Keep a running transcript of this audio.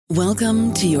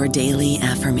Welcome to your daily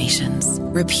affirmations.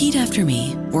 Repeat after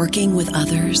me. Working with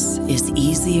others is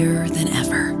easier than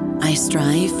ever. I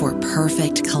strive for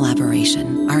perfect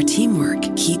collaboration. Our teamwork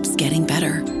keeps getting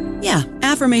better. Yeah,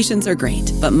 affirmations are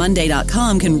great, but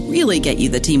Monday.com can really get you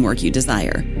the teamwork you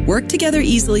desire. Work together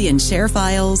easily and share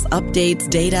files, updates,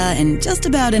 data, and just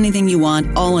about anything you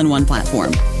want all in one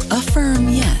platform. Affirm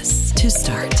yes to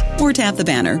start, or tap the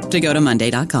banner to go to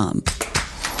Monday.com.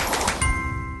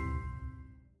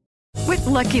 With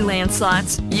Lucky Land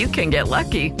Slots, you can get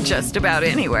lucky just about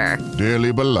anywhere.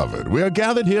 Dearly beloved, we are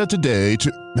gathered here today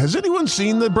to... Has anyone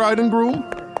seen the bride and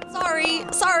groom?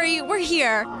 Sorry, we're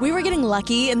here. We were getting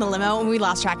lucky in the limo and we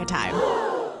lost track of time.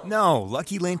 No,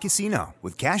 Lucky Land Casino,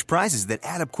 with cash prizes that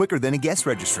add up quicker than a guest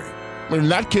registry. In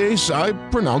that case, I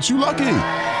pronounce you lucky.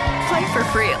 Play for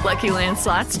free at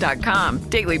LuckyLandSlots.com.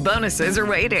 Daily bonuses are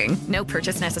waiting. No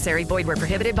purchase necessary. Void where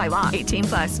prohibited by law.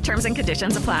 18+. Terms and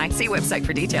conditions apply. See website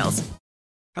for details.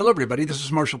 Hello, everybody. This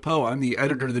is Marshall Poe. I'm the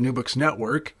editor of the New Books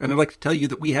Network, and I'd like to tell you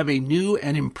that we have a new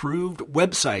and improved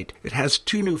website. It has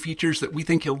two new features that we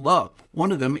think you'll love.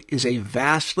 One of them is a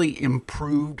vastly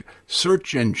improved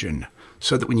search engine,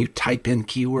 so that when you type in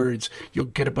keywords, you'll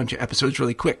get a bunch of episodes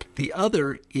really quick. The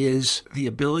other is the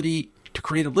ability to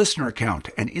create a listener account.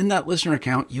 And in that listener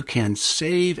account, you can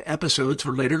save episodes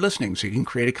for later listening. So you can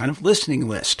create a kind of listening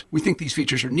list. We think these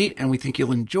features are neat and we think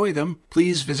you'll enjoy them.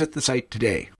 Please visit the site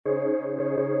today.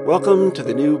 Welcome to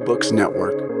the New Books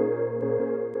Network.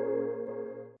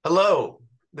 Hello,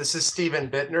 this is Stephen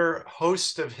Bittner,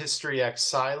 host of History X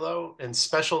Silo and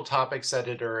special topics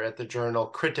editor at the journal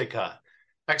Kritika,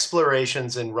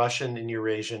 Explorations in Russian and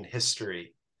Eurasian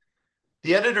History.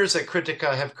 The editors at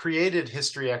Kritika have created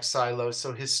History X Silo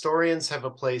so historians have a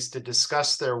place to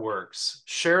discuss their works,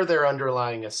 share their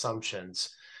underlying assumptions,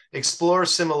 explore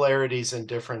similarities and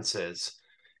differences,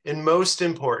 and most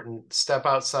important, step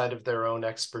outside of their own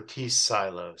expertise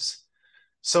silos.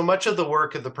 So much of the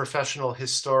work of the professional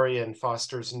historian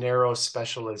fosters narrow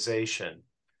specialization.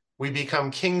 We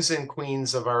become kings and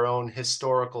queens of our own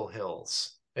historical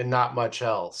hills, and not much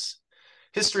else.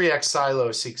 History X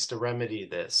Silo seeks to remedy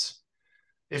this.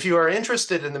 If you are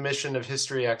interested in the mission of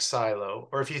History X Silo,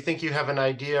 or if you think you have an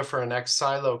idea for an X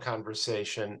Silo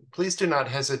conversation, please do not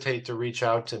hesitate to reach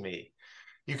out to me.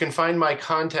 You can find my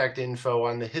contact info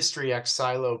on the History X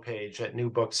Silo page at New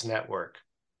Books Network.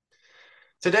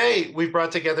 Today, we've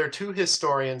brought together two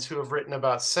historians who have written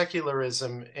about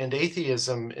secularism and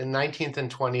atheism in 19th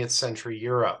and 20th century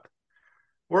Europe.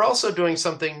 We're also doing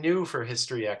something new for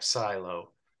History X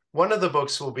Silo. One of the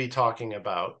books we'll be talking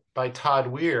about, by Todd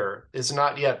Weir, is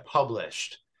not yet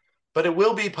published, but it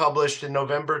will be published in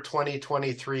November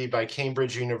 2023 by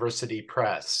Cambridge University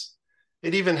Press.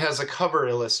 It even has a cover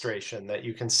illustration that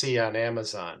you can see on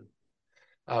Amazon.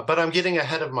 But I'm getting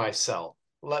ahead of myself.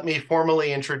 Let me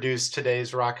formally introduce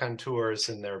today's raconteurs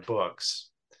and their books.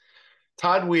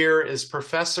 Todd Weir is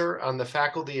professor on the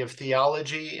Faculty of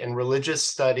Theology and Religious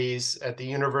Studies at the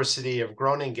University of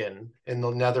Groningen in the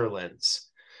Netherlands.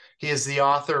 He is the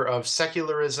author of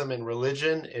Secularism and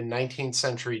Religion in 19th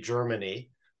Century Germany,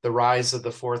 The Rise of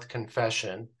the Fourth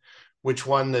Confession, which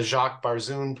won the Jacques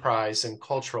Barzoon Prize in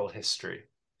Cultural History.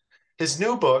 His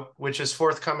new book, which is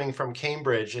forthcoming from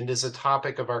Cambridge and is a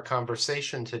topic of our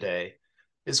conversation today,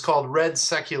 is called Red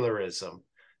Secularism,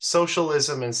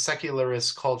 Socialism and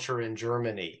Secularist Culture in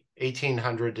Germany,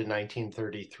 1800 to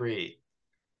 1933.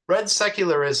 Red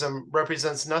secularism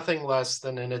represents nothing less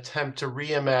than an attempt to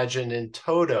reimagine in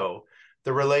toto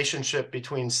the relationship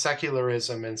between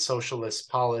secularism and socialist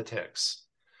politics.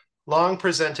 Long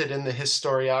presented in the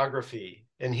historiography,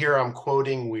 and here I'm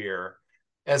quoting Weir,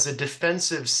 as a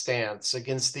defensive stance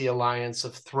against the alliance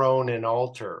of throne and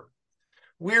altar.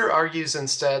 Weir argues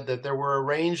instead that there were a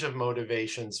range of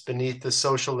motivations beneath the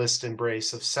socialist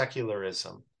embrace of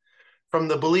secularism, from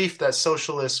the belief that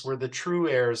socialists were the true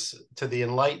heirs to the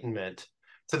Enlightenment,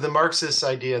 to the Marxist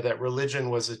idea that religion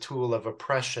was a tool of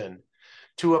oppression,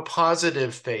 to a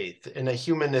positive faith in a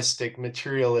humanistic,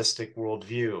 materialistic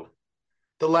worldview.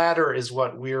 The latter is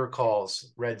what Weir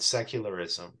calls red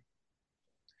secularism.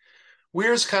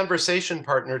 Weir's conversation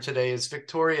partner today is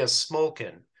Victoria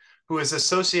Smolkin, who is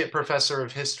Associate Professor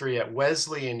of History at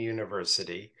Wesleyan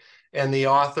University and the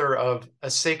author of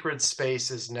A Sacred Space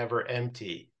is Never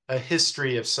Empty, A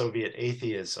History of Soviet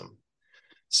Atheism.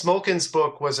 Smolkin's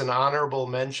book was an honorable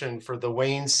mention for the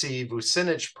Wayne C.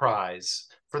 Vucinich Prize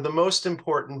for the most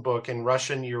important book in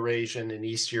Russian, Eurasian, and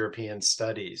East European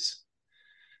studies.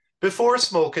 Before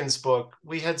Smolkin's book,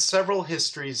 we had several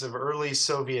histories of early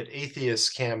Soviet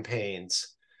atheist campaigns,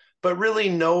 but really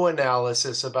no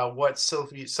analysis about what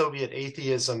Soviet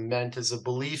atheism meant as a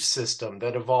belief system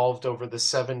that evolved over the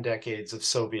 7 decades of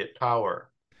Soviet power.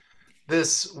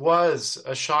 This was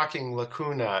a shocking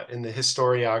lacuna in the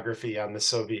historiography on the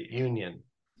Soviet Union.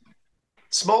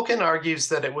 Smolkin argues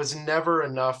that it was never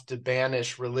enough to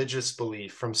banish religious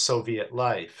belief from Soviet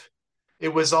life.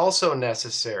 It was also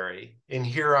necessary, and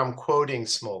here I'm quoting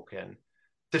Smolkin,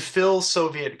 to fill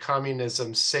Soviet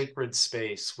communism's sacred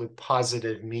space with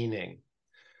positive meaning.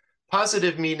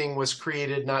 Positive meaning was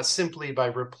created not simply by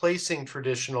replacing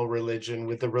traditional religion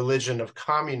with the religion of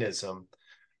communism,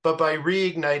 but by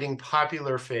reigniting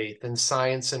popular faith in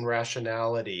science and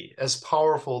rationality as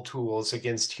powerful tools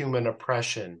against human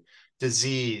oppression,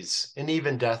 disease, and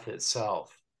even death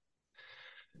itself.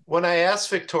 When I asked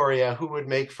Victoria who would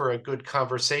make for a good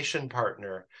conversation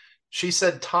partner, she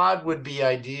said Todd would be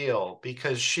ideal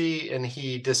because she and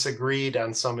he disagreed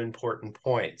on some important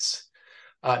points.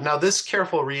 Now, this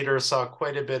careful reader saw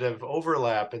quite a bit of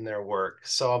overlap in their work,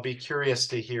 so I'll be curious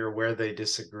to hear where they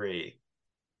disagree.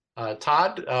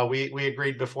 Todd, we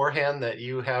agreed beforehand that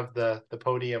you have the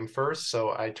podium first,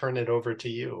 so I turn it over to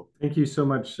you. Thank you so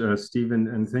much, Stephen,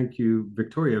 and thank you,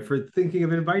 Victoria, for thinking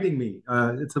of inviting me.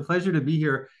 It's a pleasure to be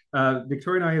here.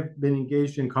 Victoria and I have been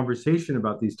engaged in conversation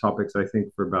about these topics, I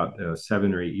think, for about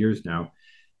 7 or 8 years now.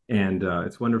 And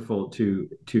it's wonderful to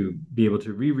be able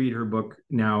to reread her book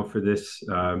now for this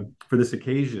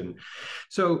occasion.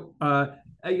 So,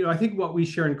 I think what we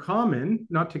share in common,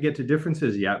 not to get to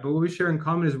differences yet, but what we share in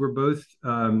common is we're both,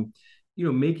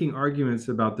 making arguments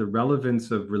about the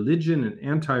relevance of religion and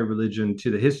anti-religion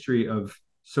to the history of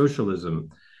socialism.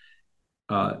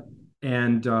 We're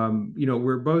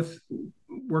both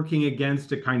working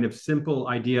against a kind of simple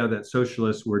idea that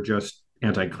socialists were just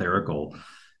anti-clerical.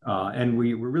 And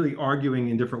we're really arguing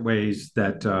in different ways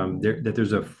that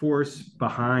there's a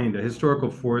historical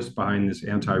force behind this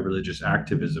anti-religious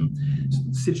activism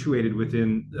situated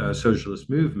within socialist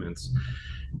movements.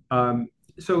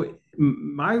 So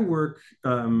my work,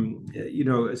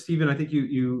 Stephen, I think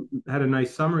you had a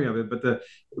nice summary of it, but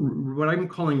what I'm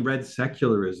calling red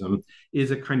secularism is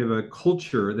a kind of a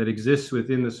culture that exists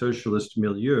within the socialist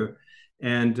milieu.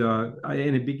 And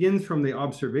it begins from the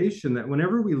observation that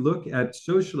whenever we look at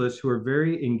socialists who are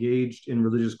very engaged in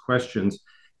religious questions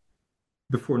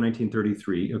before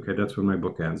 1933, okay, that's when my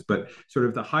book ends, but sort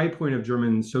of the high point of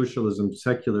German socialism,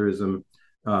 secularism,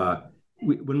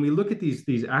 when we look at these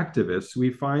activists, we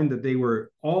find that they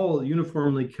were all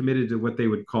uniformly committed to what they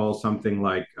would call something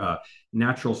like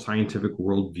natural scientific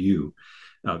worldview,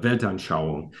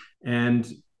 Weltanschauung. And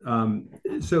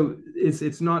so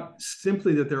it's not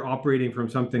simply that they're operating from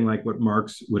something like what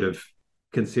Marx would have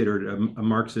considered a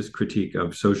Marxist critique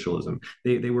of socialism.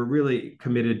 They were really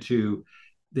committed to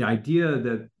the idea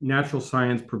that natural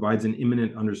science provides an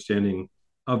immanent understanding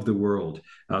of the world.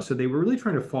 So they were really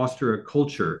trying to foster a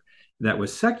culture that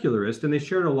was secularist, and they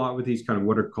shared a lot with these kind of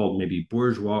what are called maybe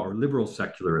bourgeois or liberal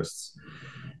secularists.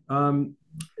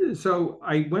 So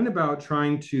I went about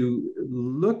trying to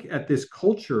look at this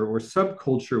culture or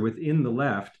subculture within the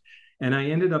left, and I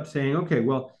ended up saying, okay,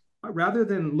 well, rather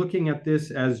than looking at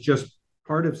this as just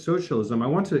part of socialism, I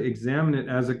want to examine it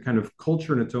as a kind of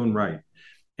culture in its own right.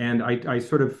 And I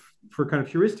sort of, for kind of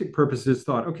heuristic purposes,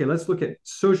 thought, okay, let's look at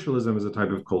socialism as a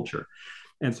type of culture.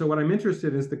 And so what I'm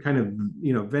interested in is the kind of,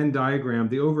 Venn diagram,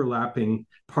 the overlapping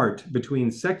part between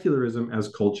secularism as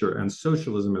culture and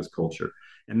socialism as culture.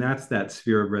 And that's that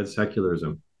sphere of red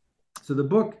secularism. So the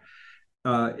book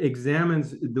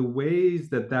examines the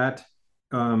ways that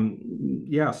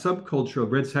subculture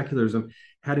of red secularism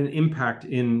had an impact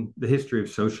in the history of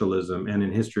socialism and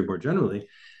in history more generally.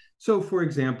 So, for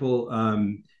example,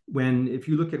 if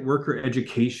you look at worker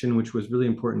education, which was really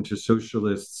important to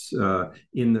socialists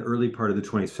in the early part of the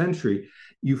 20th century,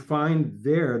 you find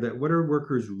there that what are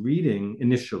workers reading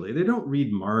initially? They don't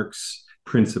read Marx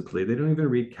principally. They don't even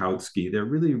read Kautsky. They're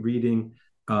really reading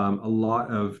a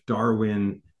lot of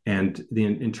Darwin and the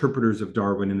interpreters of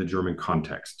Darwin in the German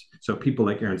context. So people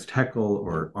like Ernst Haeckel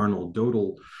or Arnold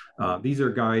Dodel, these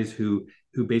are guys who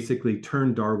basically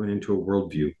turned Darwin into a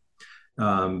worldview.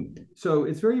 So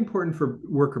it's very important for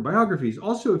worker biographies.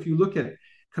 Also, if you look at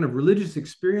kind of religious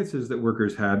experiences that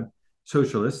workers had,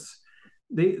 socialists,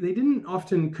 they didn't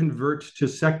often convert to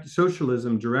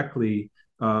socialism directly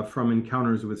from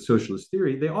encounters with socialist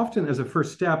theory. They often, as a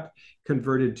first step,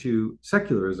 converted to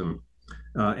secularism.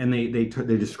 And they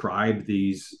describe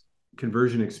these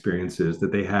conversion experiences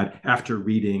that they had after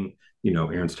reading,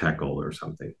 Ernst Haeckel or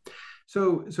something.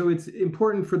 So it's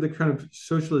important for the kind of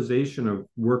socialization of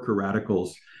worker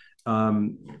radicals. I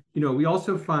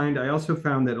also found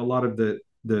that a lot of the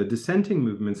the dissenting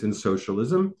movements in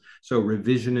socialism, so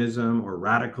revisionism or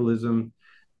radicalism,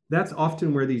 that's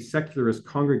often where these secularists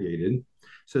congregated.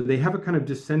 So they have a kind of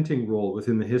dissenting role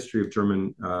within the history of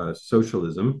German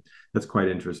socialism. That's quite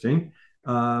interesting.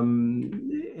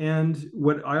 And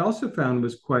what I also found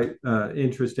was quite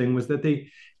interesting was that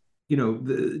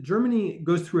Germany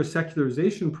goes through a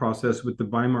secularization process with the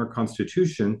Weimar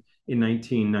Constitution in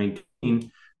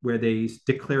 1919, where they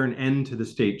declare an end to the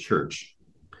state church.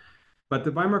 But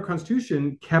the Weimar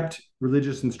Constitution kept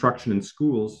religious instruction in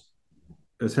schools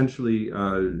essentially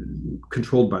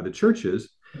controlled by the churches.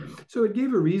 So it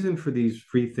gave a reason for these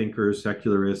free thinkers,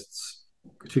 secularists,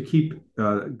 to keep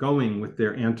going with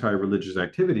their anti-religious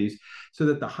activities, so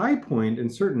that the high point in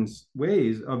certain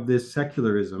ways of this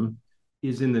secularism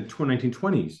is in the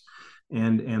 1920s.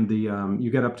 And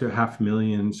you get up to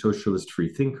 500,000 socialist free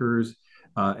thinkers.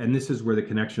 And this is where the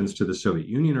connections to the Soviet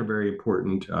Union are very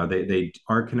important. They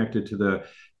are connected to the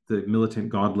militant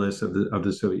godless of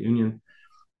the Soviet Union.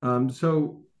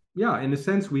 So yeah, in a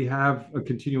sense, we have a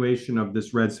continuation of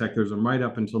this red secularism right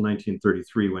up until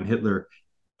 1933, when Hitler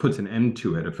puts an end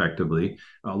to it effectively,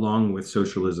 along with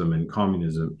socialism and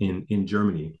communism in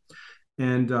Germany.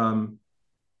 And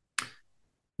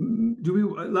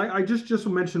I just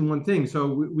mention one thing.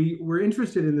 So we're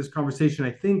interested in this conversation,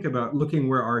 I think, about looking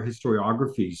where our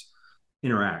historiographies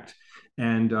interact.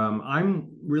 And I'm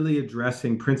really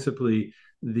addressing principally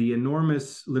the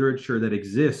enormous literature that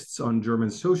exists on German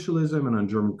socialism and on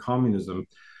German communism,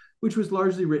 which was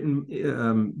largely written,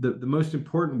 the most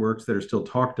important works that are still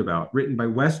talked about, written by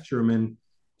West German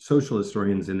social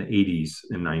historians in the 80s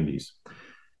and 90s.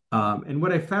 And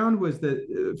what I found was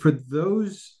that for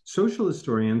those social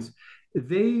historians,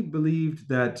 they believed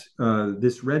that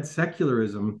this red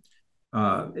secularism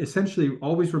essentially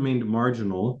always remained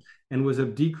marginal and was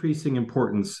of decreasing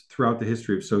importance throughout the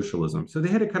history of socialism. So they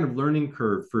had a kind of learning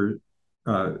curve for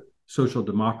social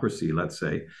democracy, let's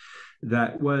say,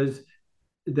 that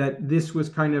this was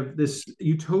kind of this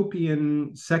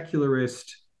utopian,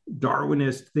 secularist,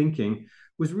 Darwinist thinking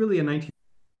was really a 19th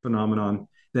phenomenon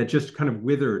that just kind of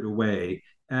withered away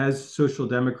as social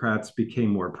democrats became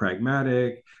more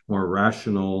pragmatic, more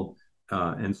rational,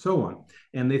 and so on.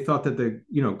 And they thought that the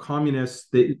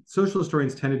social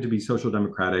historians tended to be social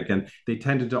democratic, and they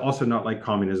tended to also not like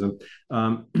communism.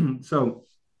 So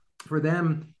for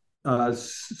them,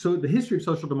 so the history of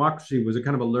social democracy was a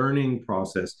kind of a learning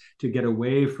process to get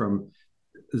away from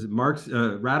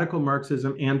radical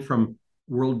Marxism and from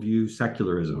worldview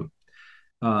secularism.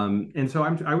 And so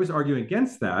I was arguing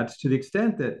against that, to the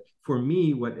extent that for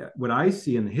me, what I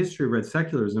see in the history of red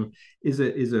secularism is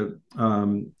a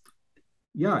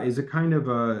kind of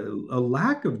a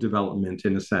lack of development,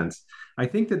 in a sense. I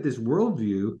think that this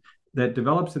worldview that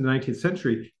develops in the 19th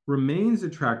century remains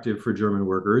attractive for German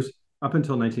workers up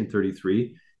until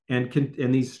 1933,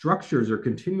 and these structures are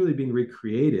continually being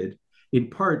recreated, in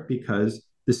part because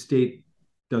the state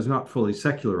does not fully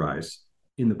secularize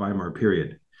in the Weimar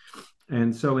period.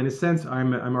 And so, in a sense,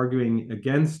 I'm arguing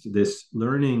against this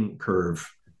learning curve,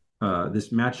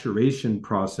 this maturation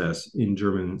process in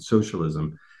German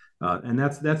socialism. And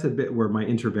that's a bit where my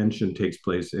intervention takes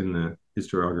place in the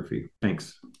historiography.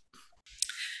 Thanks.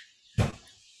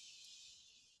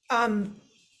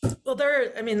 Well,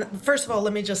 first of all,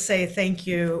 let me just say thank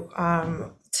you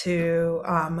to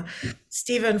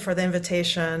Stephen for the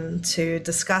invitation to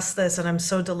discuss this. And I'm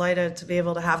so delighted to be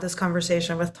able to have this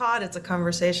conversation with Todd. It's a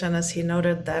conversation, as he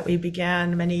noted, that we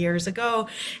began many years ago.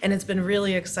 And it's been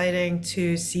really exciting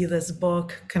to see this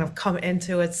book kind of come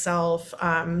into itself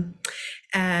and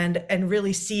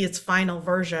really see its final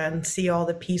version, see all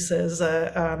the pieces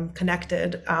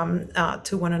connected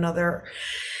to one another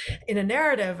in a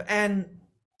narrative. And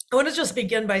I want to just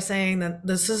begin by saying that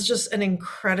this is just an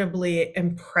incredibly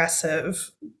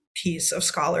impressive piece of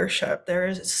scholarship. There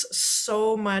is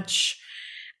so much,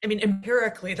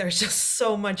 empirically, there's just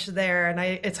so much there. And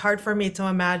it's hard for me to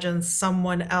imagine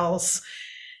someone else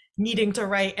needing to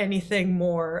write anything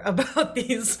more about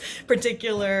these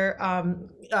particular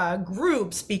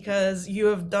groups, because you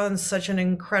have done such an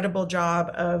incredible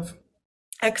job of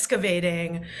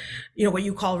excavating, what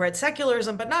you call red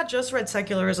secularism, but not just red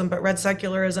secularism, but red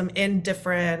secularism in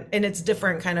its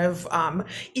different kind of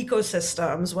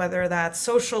ecosystems, whether that's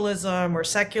socialism or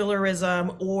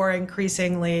secularism, or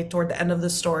increasingly toward the end of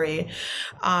the story,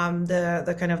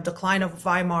 the kind of decline of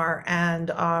Weimar and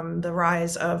the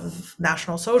rise of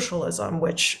National Socialism,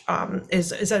 which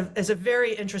is a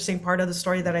very interesting part of the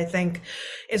story that I think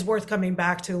is worth coming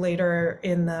back to later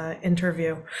in the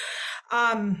interview.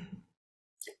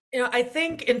 I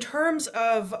think in terms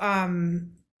of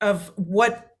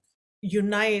what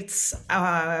unites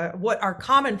what our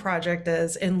common project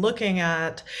is in looking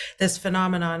at this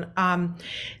phenomenon.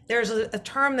 There's a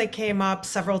term that came up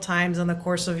several times in the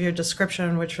course of your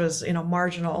description, which was,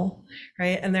 marginal,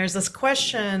 right? And there's this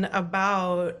question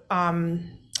about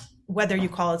whether you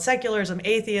call it secularism,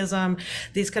 atheism,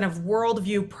 these kind of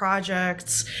worldview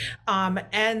projects,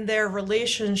 and their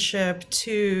relationship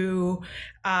to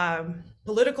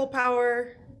political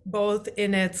power, both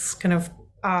in its kind of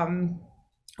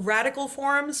radical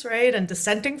forms, right, and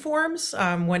dissenting forms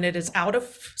when it is out of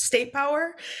state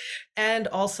power, and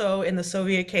also in the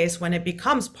Soviet case when it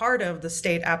becomes part of the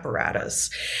state apparatus.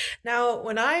 Now,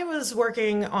 when I was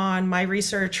working on my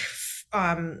research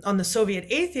on the Soviet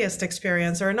atheist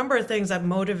experience, there are a number of things that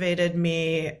motivated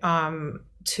me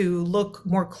to look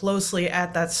more closely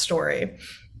at that story.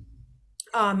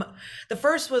 The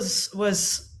first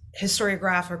was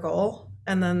historiographical,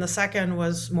 and then the second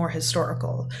was more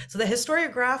historical. So the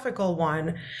historiographical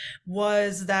one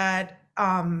was that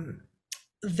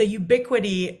the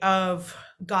ubiquity of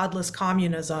godless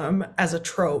communism as a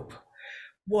trope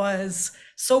was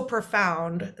so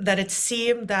profound that it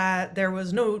seemed that there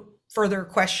was no further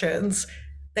questions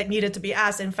that needed to be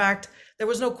asked. In fact, there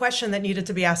was no question that needed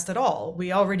to be asked at all.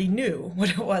 We already knew what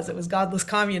it was. It was godless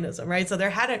communism, right? So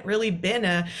there hadn't really been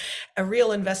a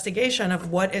real investigation of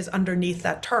what is underneath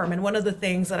that term. And one of the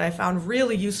things that I found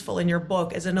really useful in your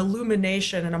book is an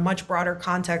illumination in a much broader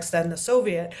context than the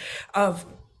Soviet of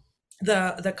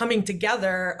the coming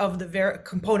together of the very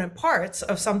component parts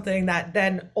of something that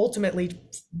then ultimately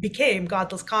became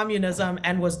godless communism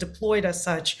and was deployed as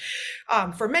such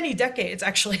for many decades,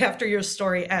 actually, after your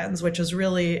story ends, which is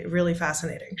really, really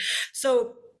fascinating.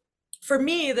 So for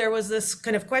me, there was this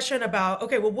kind of question about,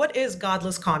 okay, well, what is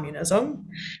godless communism,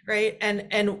 right? And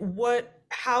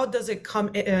how does it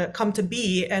come to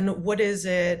be, and what is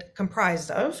it comprised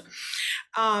of?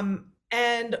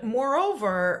 And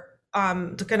moreover,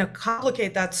 to kind of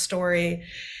complicate that story,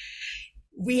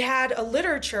 we had a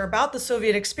literature about the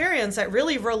Soviet experience that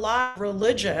really relied on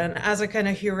religion as a kind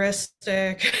of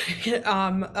heuristic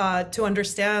to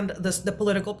understand the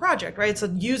political project, right? So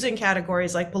using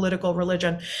categories like political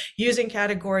religion, using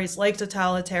categories like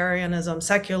totalitarianism,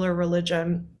 secular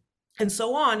religion, and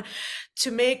so on,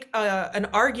 to make an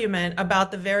argument about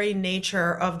the very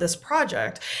nature of this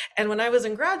project. And when I was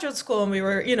in graduate school and we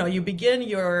were, you begin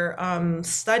your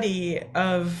study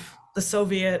of the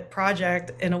Soviet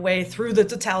project in a way through the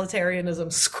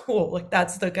totalitarianism school, like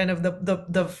that's the kind of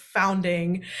the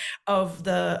founding of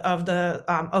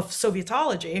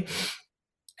Sovietology.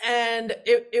 And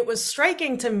it was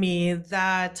striking to me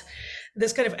that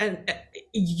this kind of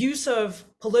use of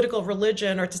political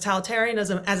religion or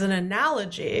totalitarianism as an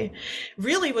analogy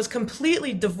really was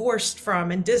completely divorced from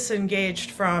and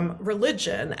disengaged from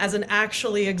religion as an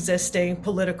actually existing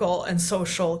political and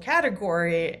social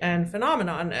category and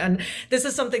phenomenon. And this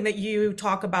is something that you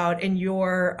talk about in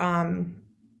your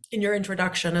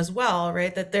introduction as well,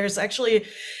 right? That there's actually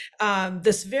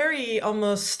this very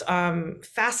almost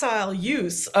facile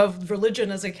use of religion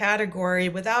as a category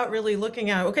without really looking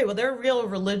at, okay, well, there are real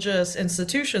religious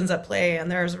institutions at play,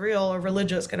 and there's real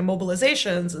religious kind of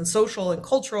mobilizations and social and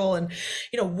cultural, and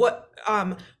what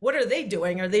are they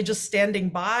doing? Are they just standing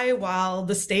by while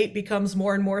the state becomes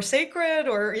more and more sacred,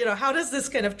 or how does this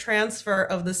kind of transfer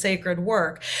of the sacred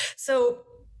work? So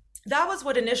that was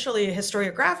what initially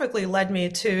historiographically led me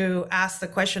to ask the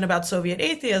question about Soviet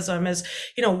atheism is,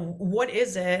 what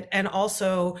is it? And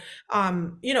also,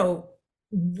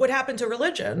 what happened to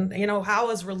religion?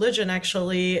 How is religion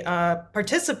actually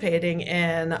participating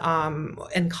in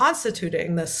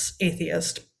constituting this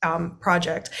atheist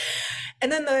project?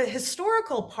 And then the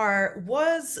historical part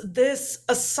was this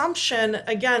assumption,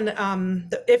 again,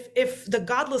 if the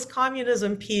godless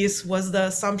communism piece was the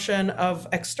assumption of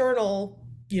external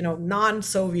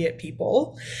non-Soviet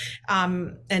people,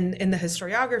 and in the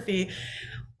historiography,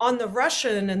 on the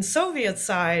Russian and Soviet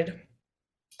side,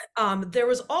 there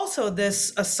was also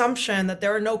this assumption that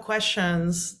there are no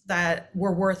questions that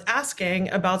were worth asking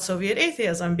about Soviet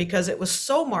atheism because it was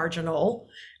so marginal,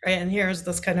 right? And here's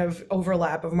this kind of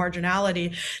overlap of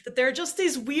marginality, that there are just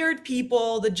these weird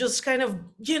people that just kind of,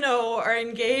 are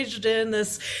engaged in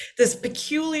this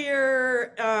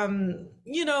peculiar,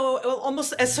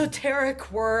 almost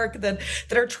esoteric work that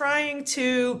are trying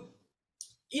to,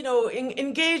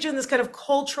 engage in this kind of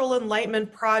cultural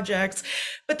enlightenment projects,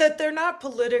 but that they're not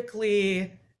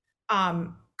politically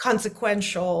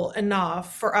consequential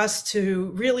enough for us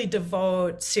to really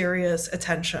devote serious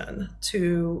attention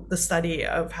to the study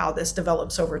of how this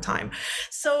develops over time.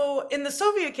 So in the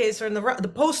Soviet case, or in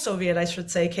the post-Soviet, I should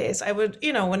say, case, I would,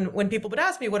 when people would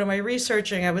ask me, what am I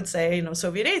researching? I would say,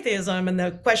 Soviet atheism. And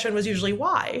the question was usually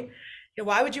why?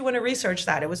 Why would you want to research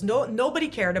that? It was nobody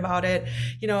cared about it.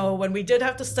 When we did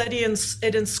have to study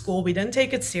it in school, we didn't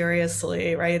take it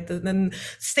seriously, right? Then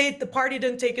the party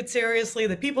didn't take it seriously,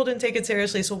 the people didn't take it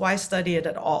seriously, so why study it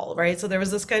at all, right? So there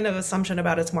was this kind of assumption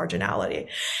about its marginality.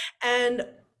 And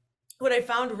what I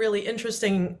found really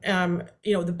interesting,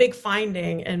 the big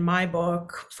finding in my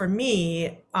book for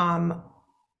me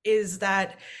is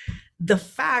that the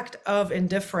fact of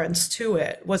indifference to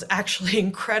it was actually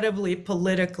incredibly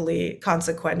politically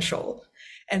consequential.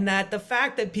 And that the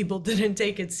fact that people didn't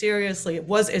take it seriously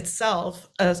was itself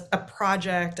a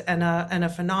project and a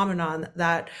phenomenon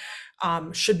that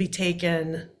should be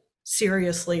taken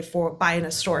seriously by an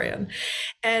historian.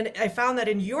 And I found that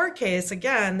in your case,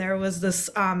 again, there was this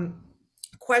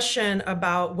question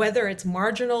about whether it's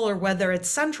marginal or whether it's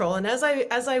central. And as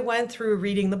I went through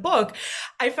reading the book,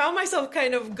 I found myself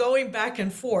kind of going back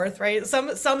and forth, right?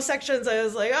 Some sections I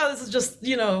was like, oh, this is just,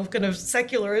 kind of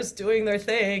secularists doing their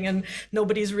thing and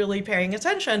nobody's really paying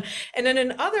attention. And then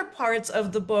in other parts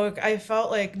of the book, I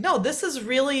felt like, no, this is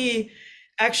really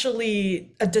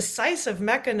actually a decisive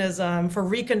mechanism for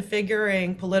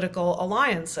reconfiguring political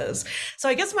alliances. So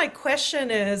I guess my question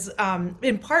is,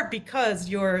 in part because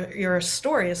your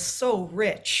story is so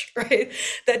rich, right?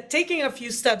 That taking a few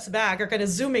steps back or kind of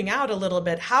zooming out a little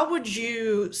bit, how would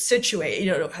you situate,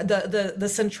 the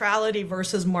centrality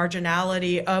versus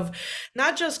marginality of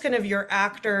not just kind of your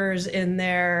actors in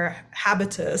their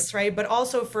habitus, right? But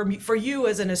also for you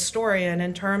as an historian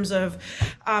in terms of,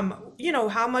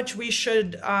 how much we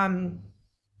should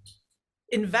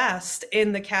invest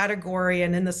in the category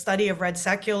and in the study of red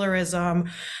secularism,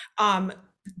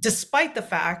 despite the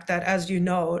fact that, as you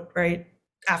note, right,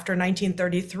 after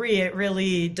 1933, it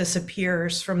really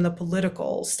disappears from the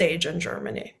political stage in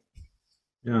Germany.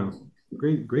 Yeah,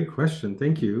 great question.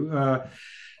 Thank you.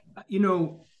 It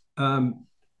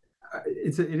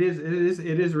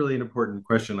is really an important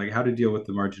question, like how to deal with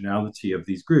the marginality of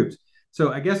these groups.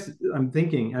 So I guess I'm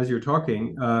thinking as you're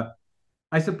talking,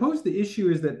 I suppose the issue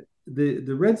is that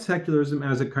the red secularism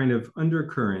as a kind of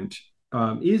undercurrent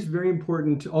is very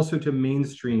important also to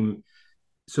mainstream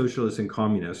socialists and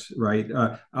communists, right?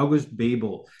 August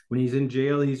Bebel, when he's in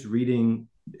jail, he's reading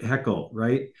Haeckel,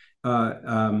 right?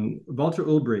 Walter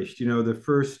Ulbricht,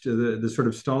 the sort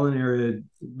of Stalin era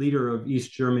leader of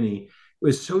East Germany,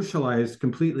 was socialized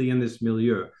completely in this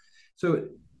milieu. So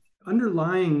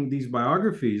underlying these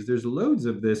biographies, there's loads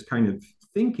of this kind of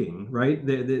thinking, right?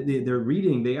 They're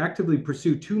reading, they actively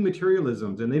pursue two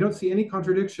materialisms, and they don't see any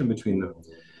contradiction between them.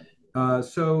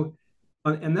 So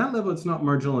on that level, it's not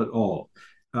marginal at all.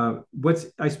 What's,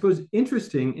 I suppose,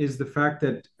 interesting is the fact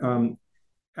that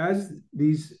as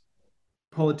these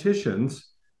politicians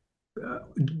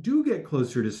do get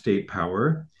closer to state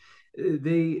power,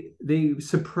 they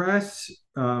suppress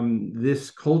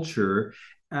this culture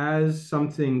as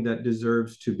something that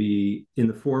deserves to be in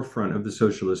the forefront of the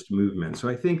socialist movement. So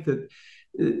I think that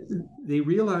they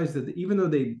realize that even though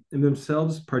they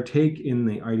themselves partake in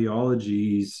the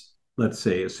ideologies, let's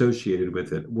say, associated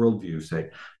with it, worldview, say,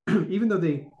 even though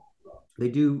they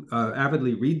do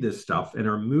avidly read this stuff and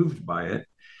are moved by it,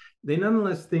 they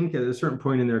nonetheless think at a certain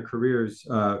point in their careers,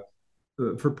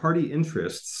 for party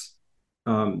interests,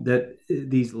 that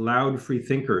these loud free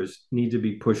thinkers need to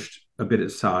be pushed a bit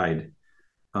aside.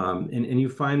 And you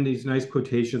find these nice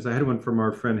quotations. I had one from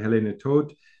our friend Helene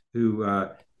Todt, who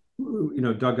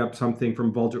dug up something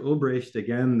from Walter Ulbricht,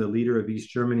 again, the leader of East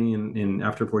Germany in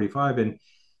after 45. And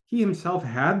he himself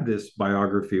had this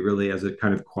biography really as a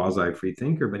kind of quasi-free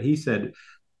thinker. But he said,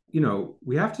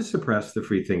 we have to suppress the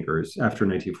free thinkers after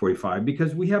 1945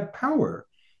 because we have power.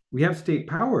 We have state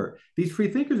power. These free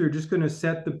thinkers are just going to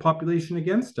set the population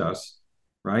against us,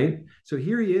 right? So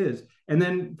here he is. And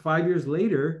then 5 years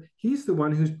later, he's the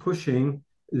one who's pushing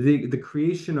the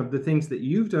creation of the things that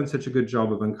you've done such a good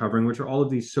job of uncovering, which are all of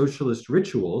these socialist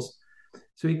rituals.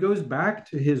 So he goes back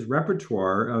to his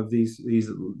repertoire of these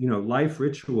life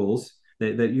rituals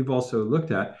that you've also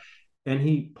looked at, and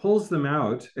he pulls them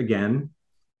out again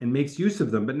and makes use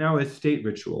of them, but now as state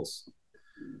rituals,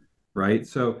 right?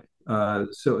 So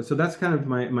that's kind of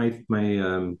my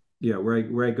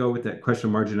where I go with that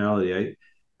question of marginality.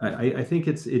 I think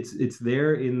it's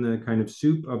there in the kind of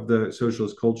soup of the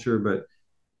socialist culture, but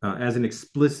as an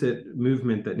explicit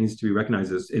movement that needs to be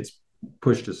recognized, it's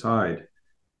pushed aside.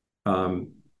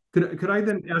 Could I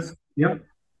then ask? Yep.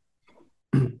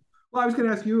 Well, I was going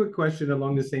to ask you a question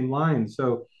along the same line.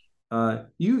 So,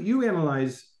 you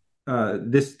analyze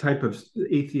this type of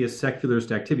atheist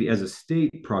secularist activity as a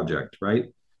state project, right?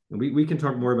 And we can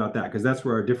talk more about that because that's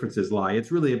where our differences lie.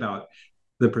 It's really about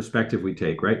the perspective we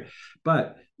take, right?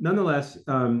 But nonetheless,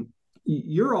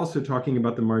 you're also talking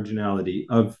about the marginality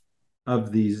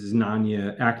of these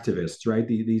Znanya activists, right?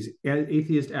 These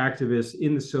atheist activists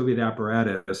in the Soviet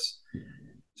apparatus.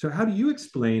 So how do you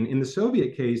explain, in the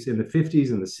Soviet case, in the 50s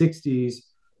and the 60s,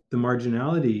 the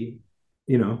marginality,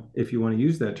 if you want to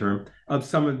use that term, of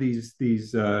some of these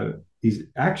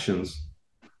actions?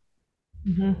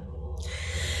 Mm-hmm.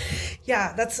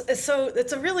 Yeah, it's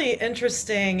a really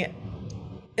interesting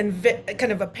and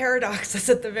kind of a paradox that's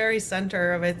at the very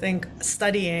center of, I think,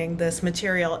 studying this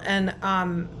material. And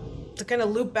to kind of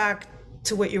loop back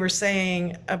to what you were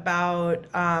saying about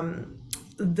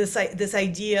this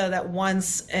idea that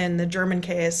once in the German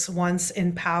case, once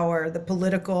in power, the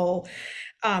political,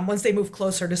 once they move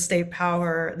closer to state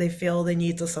power, they feel they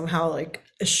need to somehow like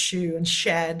eschew and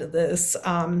shed this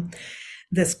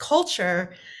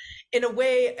culture. In a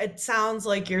way, it sounds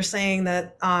like you're saying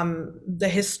that the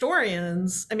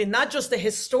historians, I mean, not just the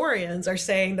historians, are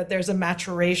saying that there's a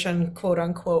maturation, quote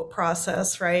unquote,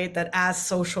 process, right? That as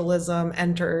socialism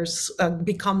enters,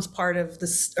 becomes part of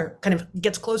this, or kind of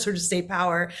gets closer to state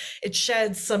power, it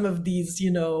sheds some of these,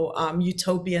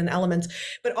 utopian elements.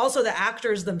 But also the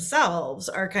actors themselves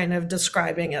are kind of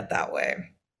describing it that way.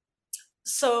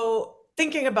 So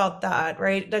thinking about that,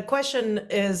 right? The question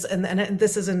is, and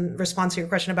this is in response to your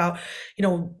question about,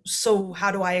 so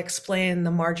how do I explain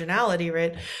the marginality,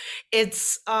 right?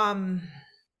 It's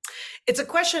a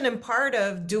question in part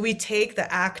of, do we take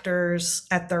the actors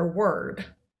at their word,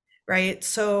 right?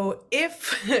 So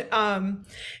if,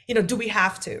 do we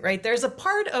have to, right? There's a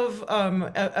part of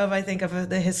I think, of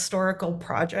the historical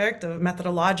project of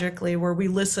methodologically where we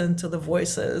listen to the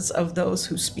voices of those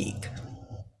who speak.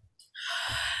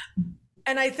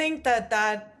 And I think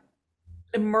that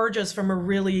emerges from a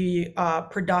really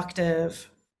productive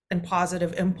and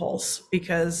positive impulse,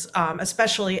 because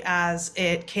especially as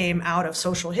it came out of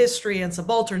social history and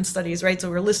subaltern studies, right? So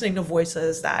we're listening to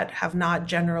voices that have not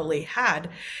generally had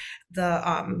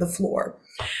the floor.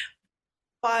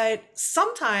 But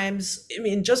sometimes, I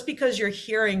mean, just because you're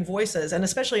hearing voices, and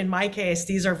especially in my case,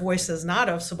 these are voices not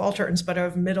of subalterns, but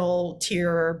of middle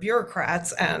tier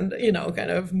bureaucrats and,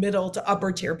 kind of middle to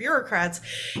upper tier bureaucrats,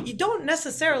 you don't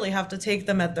necessarily have to take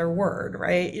them at their word,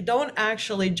 right? You don't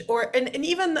actually, and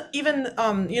even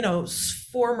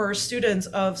former students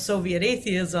of Soviet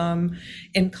atheism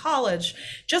in college,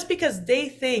 just because they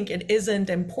think it isn't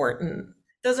important,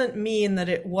 doesn't mean that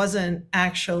it wasn't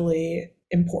actually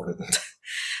important.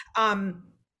 And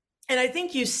I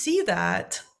think you see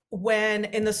that when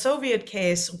in the Soviet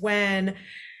case, when,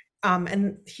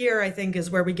 and here I think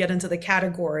is where we get into the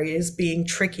categories being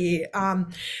tricky,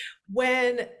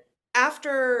 when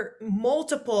after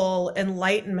multiple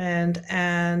Enlightenment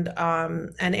and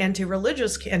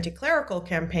anti-religious, anti-clerical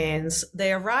campaigns,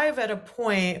 they arrive at a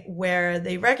point where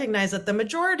they recognize that the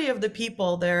majority of the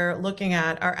people they're looking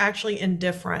at are actually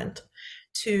indifferent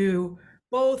to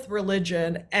both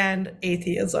religion and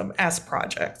atheism as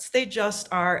projects. They just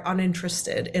are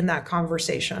uninterested in that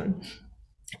conversation.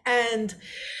 And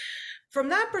from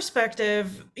that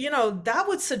perspective, that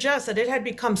would suggest that it had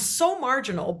become so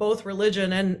marginal, both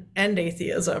religion and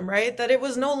atheism, right? That it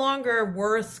was no longer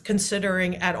worth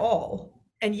considering at all.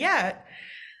 And yet,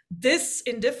 this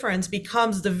indifference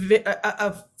becomes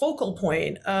a focal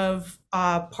point of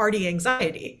party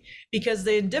anxiety, because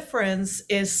the indifference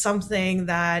is something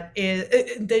that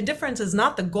the indifference is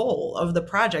not the goal of the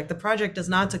project. The project is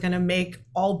not to kind of make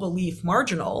all belief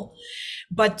marginal,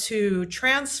 but to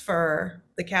transfer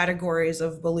the categories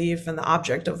of belief and the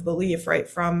object of belief, right,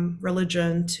 from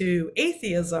religion to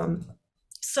atheism.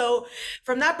 So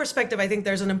from that perspective, I think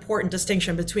there's an important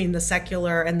distinction between the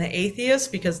secular and the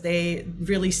atheist, because they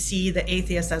really see the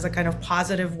atheist as a kind of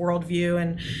positive worldview.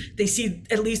 And they see,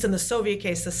 at least in the Soviet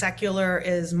case, the secular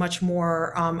is much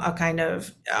more a kind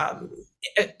of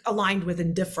aligned with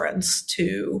indifference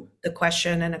to the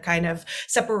question and a kind of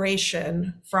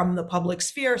separation from the public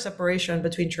sphere, separation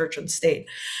between church and state.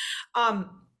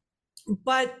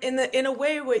 But in a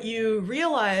way, what you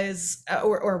realize,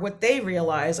 or what they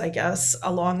realize, I guess,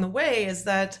 along the way, is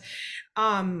that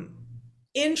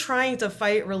in trying to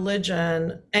fight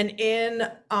religion and in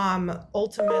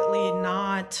ultimately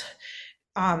not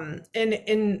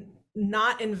in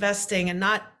not investing and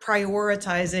not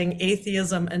prioritizing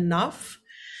atheism enough,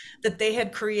 that they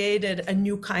had created a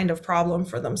new kind of problem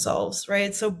for themselves,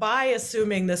 right? So by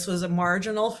assuming this was a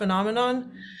marginal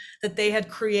phenomenon, that they had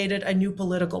created a new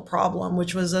political problem,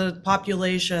 which was a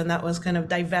population that was kind of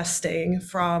divesting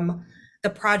from the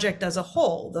project as a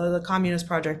whole, the communist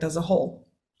project as a whole.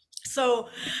 So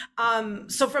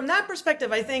from that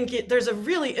perspective, I think there's a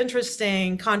really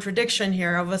interesting contradiction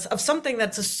here of something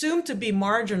that's assumed to be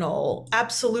marginal,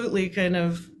 absolutely kind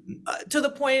of to the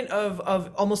point of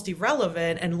almost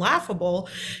irrelevant and laughable,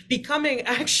 becoming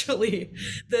actually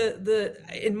the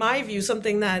in my view,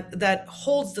 something that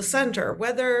holds the center,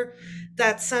 whether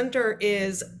that center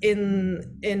is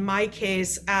in my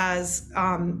case as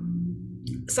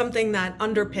something that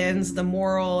underpins the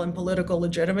moral and political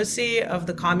legitimacy of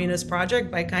the communist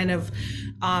project by kind of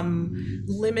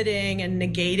limiting and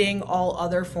negating all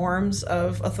other forms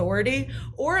of authority.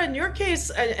 Or in your case,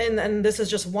 and this is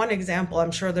just one example,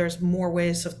 I'm sure there's more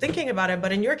ways of thinking about it,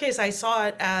 but in your case, I saw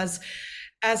it as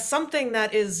something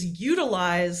that is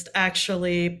utilized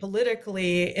actually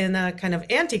politically in a kind of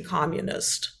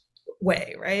anti-communist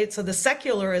way, right? So the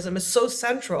secularism is so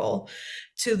central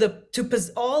to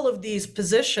all of these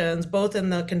positions, both in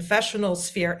the confessional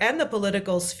sphere and the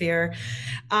political sphere,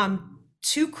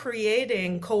 to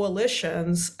creating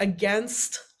coalitions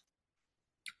against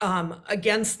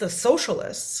the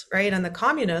socialists, right, and the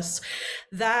communists.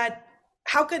 That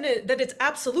it's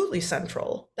absolutely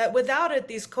central. That without it,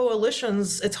 these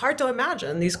coalitions, it's hard to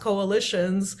imagine these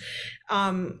coalitions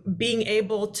being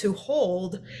able to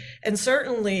hold, and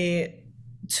certainly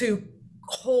to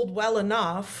hold well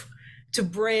enough to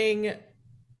bring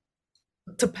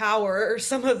to power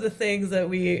some of the things that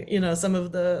we, some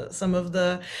of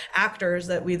the actors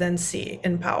that we then see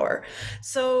in power.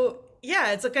 So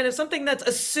yeah, it's a kind of something that's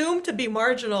assumed to be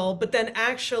marginal, but then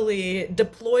actually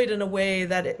deployed in a way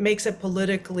that it makes it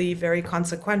politically very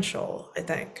consequential, I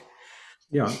think.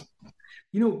 Yeah.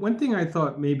 One thing I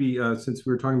thought maybe, since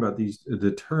we were talking about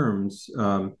the terms,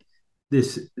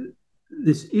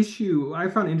 this issue I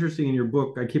found interesting in your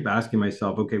book. I keep asking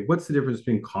myself, okay, what's the difference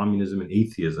between communism and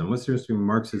atheism? What's the difference between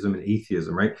Marxism and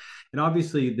atheism, right? And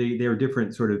obviously they are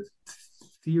different sort of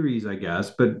theories, I guess,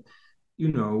 but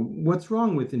what's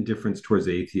wrong with indifference towards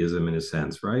atheism in a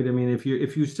sense, right? I mean, if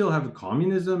you still have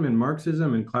communism and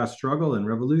Marxism and class struggle and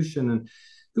revolution, and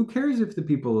who cares if the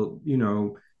people,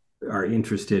 are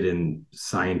interested in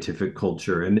scientific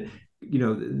culture? And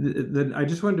I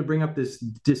just wanted to bring up this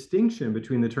distinction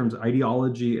between the terms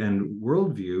ideology and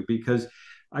worldview, because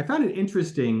I found it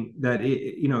interesting that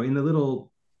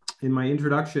in my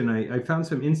introduction, I found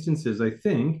some instances, I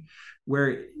think,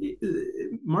 where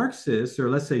Marxists, or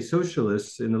let's say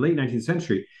socialists in the late 19th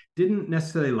century, didn't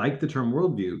necessarily like the term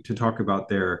worldview to talk about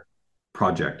their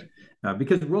project,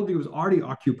 because worldview was already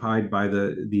occupied by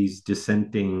these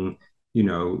dissenting,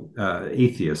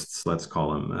 atheists, let's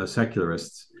call them,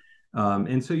 secularists.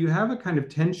 And so you have a kind of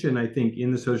tension, I think,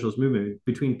 in the socialist movement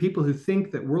between people who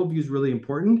think that worldview is really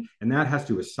important, and that has to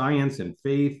do with science and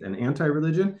faith and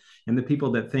anti-religion, and the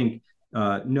people that think,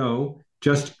 no,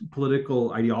 just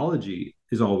political ideology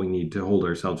is all we need to hold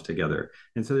ourselves together.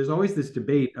 And so there's always this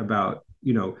debate about,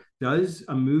 does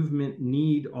a movement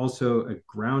need also a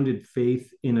grounded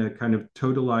faith in a kind of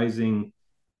totalizing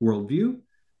worldview?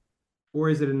 Or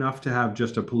is it enough to have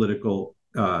just a political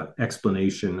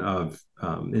explanation of,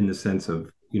 in the sense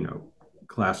of,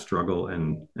 class struggle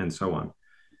and so on?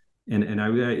 And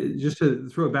I just to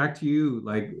throw it back to you,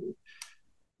 like,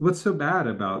 what's so bad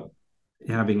about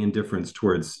having indifference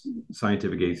towards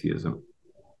scientific atheism?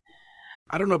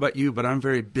 I don't know about you, but I'm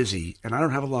very busy and I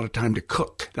don't have a lot of time to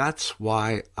cook. That's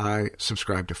why I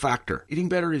subscribe to Factor. Eating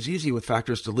better is easy with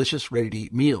Factor's delicious,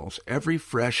 ready-to-eat meals. Every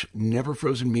fresh, never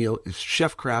frozen meal is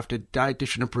chef-crafted,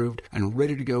 dietitian approved, and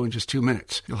ready to go in just 2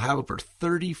 minutes. You'll have over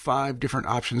 35 different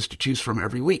options to choose from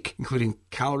every week, including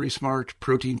Calorie Smart,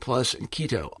 Protein Plus, and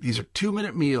Keto. These are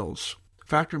 2-minute meals.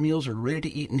 Factor meals are ready to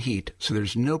eat and heat, so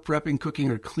there's no prepping, cooking,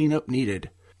 or cleanup needed.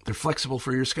 They're flexible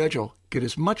for your schedule. Get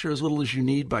as much or as little as you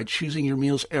need by choosing your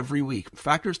meals every week.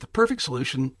 Factor is the perfect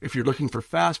solution if you're looking for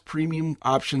fast, premium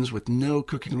options with no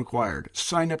cooking required.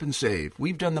 Sign up and save.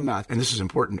 We've done the math, and this is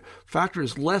important. Factor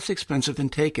is less expensive than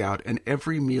takeout, and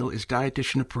every meal is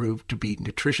dietitian approved to be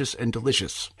nutritious and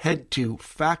delicious. Head to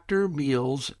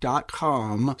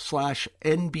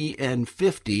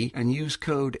factormeals.com/NBN50 and use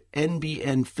code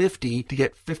NBN50 to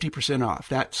get 50% off.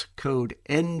 That's code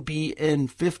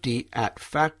NBN50 at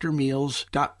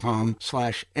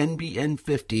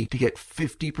factormeals.com/NBN50 to get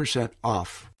 50%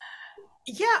 off.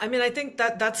 Yeah, I mean, I think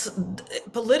that's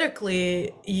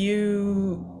politically,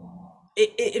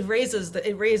 it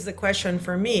raised the question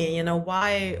for me,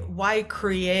 why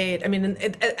create? I mean,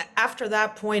 after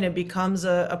that point, it becomes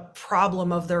a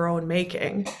problem of their own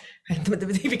making,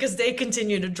 because they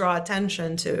continue to draw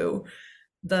attention to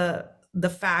the the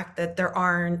fact that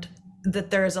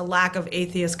there is a lack of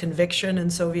atheist conviction in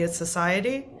Soviet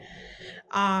society,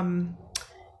 and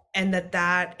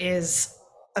that is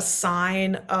a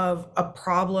sign of a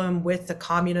problem with the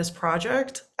communist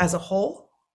project as a whole.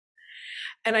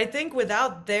 And I think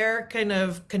without their kind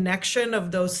of connection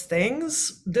of those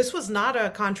things, this was not a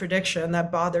contradiction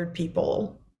that bothered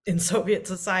people in Soviet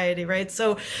society, right?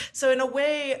 So in a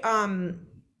way,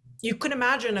 you could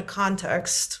imagine a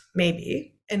context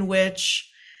maybe in which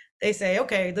they say,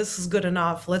 okay, this is good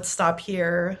enough. Let's stop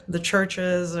here. The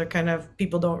churches are kind of,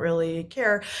 people don't really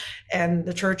care, and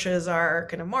the churches are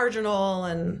kind of marginal.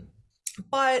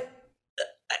 But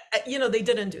they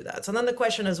didn't do that. So then the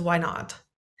question is, why not?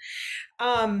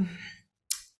 And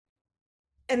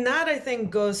that, I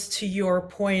think, goes to your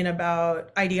point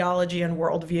about ideology and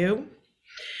worldview.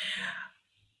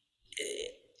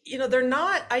 They're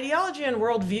not, ideology and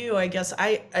worldview, I guess,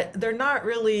 they're not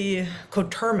really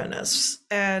coterminous.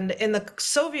 And in the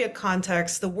Soviet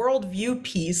context, the worldview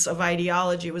piece of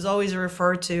ideology was always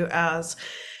referred to as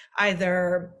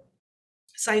either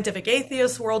scientific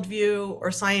atheist worldview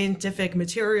or scientific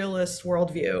materialist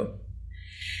worldview.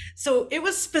 So it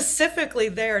was specifically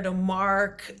there to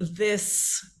mark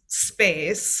this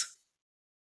space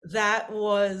that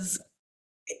was,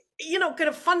 kind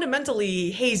of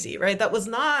fundamentally hazy, right? That was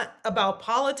not about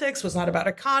politics, was not about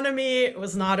economy, it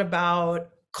was not about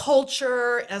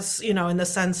culture as, in the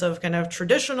sense of kind of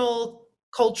traditional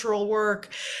cultural work.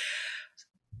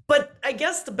 But I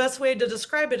guess the best way to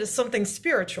describe it is something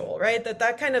spiritual, right?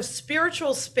 That kind of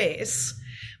spiritual space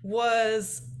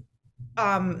was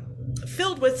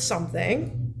filled with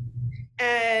something,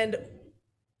 and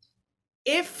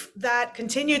if that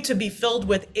continued to be filled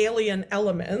with alien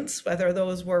elements, whether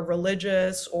those were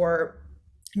religious or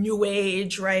New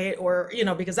Age, right, or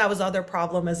because that was the other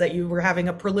problem, is that you were having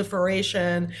a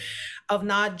proliferation of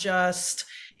not just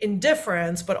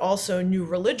indifference, but also new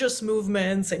religious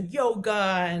movements and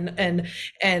yoga and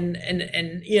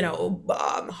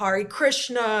Hare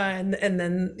Krishna and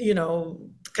then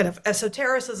kind of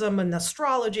esotericism and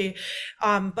astrology,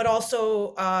 but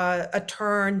also a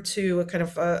turn to a kind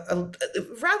of a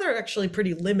rather actually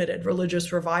pretty limited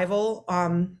religious revival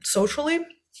socially.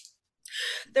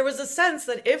 There was a sense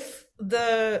that if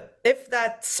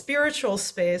that spiritual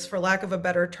space, for lack of a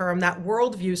better term, that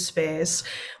worldview space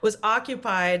was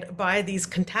occupied by these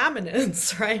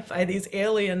contaminants, right, by these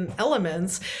alien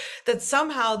elements, that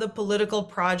somehow the political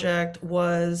project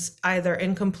was either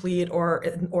incomplete or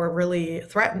really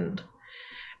threatened.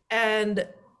 And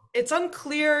it's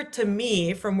unclear to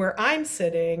me from where I'm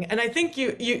sitting, and I think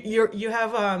you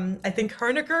have I think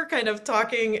Honecker kind of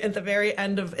talking at the very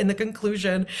end in the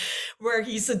conclusion, where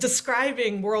he's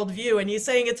describing worldview, and he's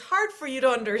saying it's hard for you to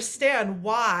understand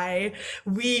why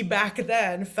we back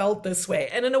then felt this way.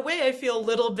 And in a way, I feel a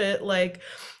little bit like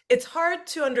it's hard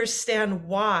to understand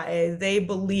why they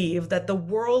believe that the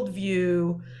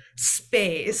worldview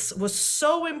space was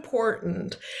so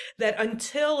important that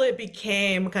until it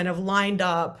became kind of lined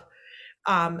up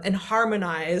and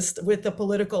harmonized with the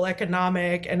political,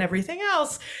 economic, and everything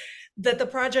else, that the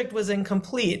project was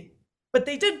incomplete. But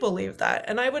they did believe that.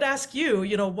 And I would ask you,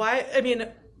 why, I mean,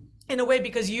 in a way,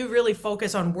 because you really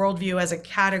focus on worldview as a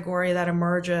category that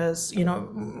emerges,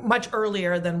 much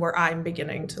earlier than where I'm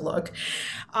beginning to look.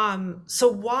 So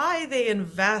why they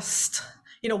invest,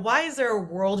 why is there a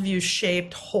worldview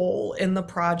shaped hole in the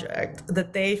project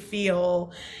that they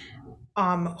feel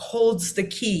holds the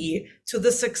key to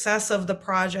the success of the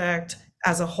project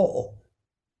as a whole?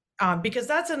 Because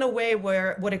that's in a way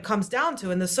where what it comes down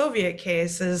to in the Soviet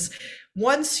case is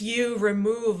once you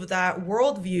remove that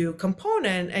worldview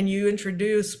component and you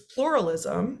introduce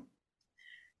pluralism,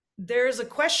 there's a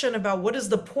question about what is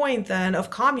the point then of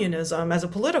communism as a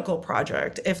political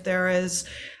project if there is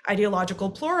ideological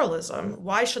pluralism?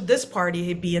 Why should this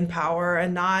party be in power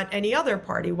and not any other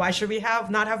party? Why should we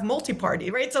not have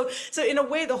multi-party, right? So in a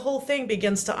way, the whole thing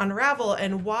begins to unravel,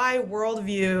 and why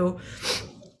worldview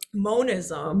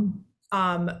monism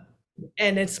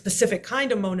and its specific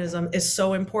kind of monism is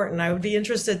so important. I would be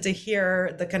interested to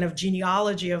hear the kind of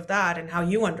genealogy of that and how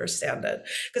you understand it.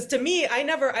 Because to me, I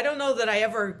don't know that I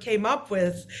ever came up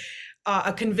with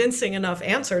a convincing enough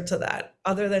answer to that,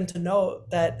 other than to know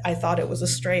that I thought it was a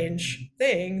strange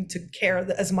thing to care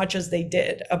as much as they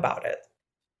did about it.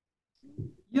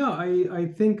 Yeah, I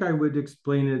think I would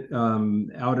explain it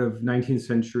out of 19th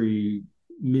century,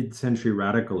 mid-century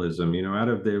radicalism. Out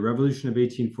of the Revolution of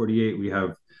 1848, we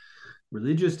have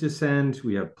religious dissent,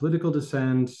 we have political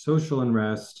dissent, social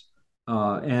unrest,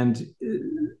 and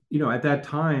at that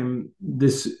time,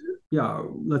 this,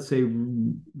 let's say,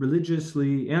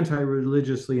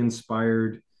 anti-religiously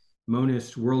inspired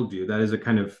monist worldview. That is a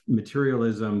kind of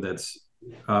materialism that's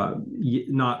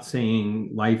not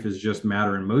saying life is just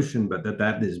matter and motion, but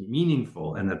that is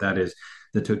meaningful, and that is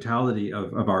the totality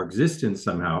of our existence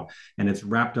somehow, and it's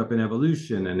wrapped up in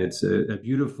evolution, and it's a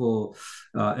beautiful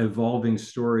evolving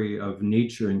story of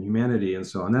nature and humanity and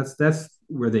so on. That's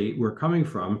where they were coming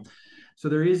from. So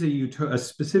there is a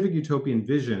specific utopian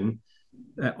vision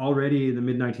already in the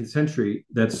mid-19th century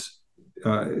that's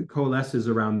coalesces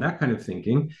around that kind of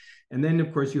thinking. And then,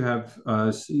 of course, you have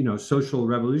social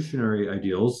revolutionary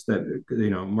ideals that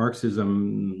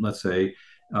Marxism, let's say,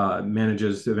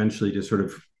 manages eventually to sort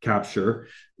of capture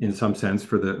in some sense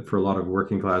for a lot of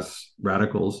working class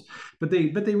radicals. But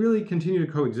they really continue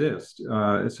to coexist.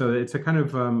 So it's a kind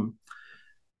of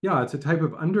it's a type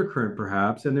of undercurrent,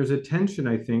 perhaps. And there's a tension,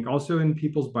 I think, also in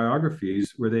people's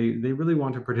biographies where they really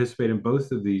want to participate in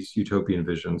both of these utopian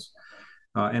visions.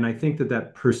 And I think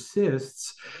that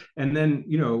persists. And then,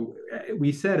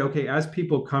 we said, okay, as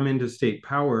people come into state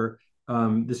power,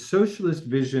 the socialist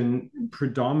vision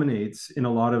predominates in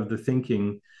a lot of the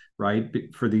thinking,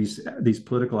 right, for these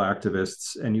political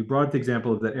activists. And you brought the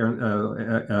example of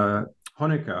the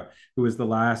Honecker, who was the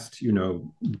last,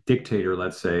 dictator,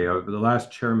 let's say, of the last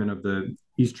chairman of the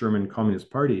East German Communist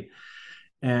Party.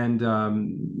 And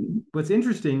what's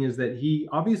interesting is that he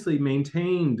obviously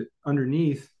maintained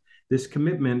underneath this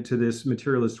commitment to this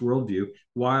materialist worldview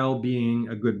while being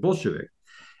a good Bolshevik.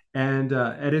 And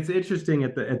it's interesting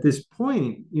at this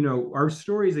point, our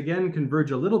stories again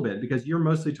converge a little bit, because you're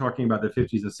mostly talking about the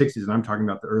 50s and 60s, and I'm talking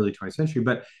about the early 20th century.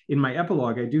 But in my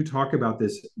epilogue, I do talk about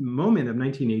this moment of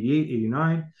 1988,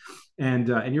 89,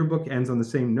 and your book ends on the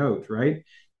same note, right?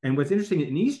 And what's interesting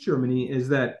in East Germany is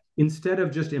that instead of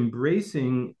just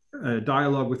embracing a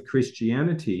dialogue with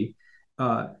Christianity,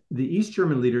 the East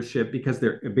German leadership, because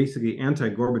they're basically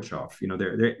anti-Gorbachev,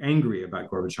 they're angry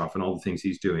about Gorbachev and all the things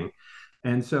he's doing.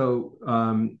 And so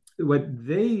what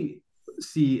they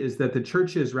see is that the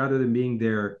churches, rather than being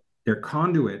their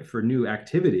conduit for new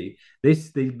activity,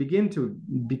 they begin to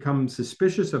become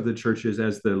suspicious of the churches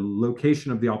as the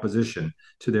location of the opposition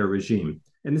to their regime.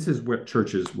 And this is what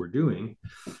churches were doing.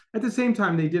 At the same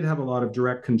time, they did have a lot of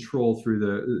direct control through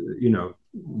the,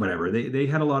 they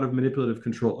had a lot of manipulative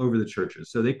control over the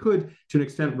churches. So they could, to an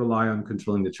extent, rely on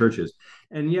controlling the churches.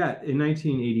 And yet, in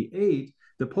 1988,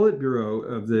 the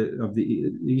Politburo of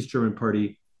the East German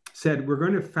Party said, we're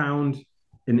going to found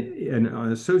an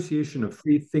association of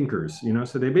free thinkers,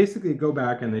 so they basically go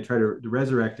back and they try to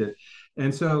resurrect it.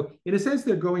 And so in a sense,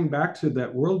 they're going back to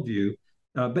that worldview,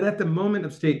 but at the moment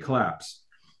of state collapse.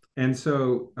 And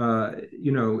so, I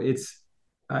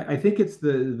think it's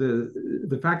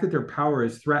the fact that their power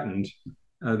is threatened,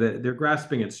 that they're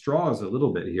grasping at straws a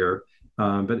little bit here.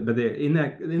 But they're in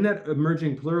that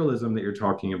emerging pluralism that you're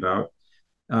talking about,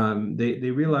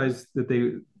 they realize that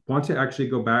they want to actually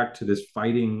go back to this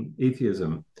fighting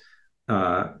atheism,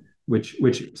 which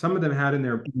some of them had in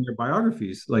their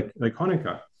biographies, like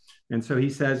Honecker. And so he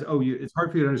says, it's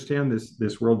hard for you to understand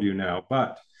this worldview now,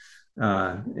 but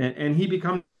and he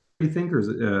becomes thinkers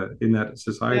in that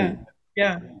society.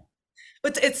 Yeah.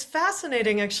 But it's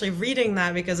fascinating actually reading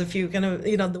that, because if you kind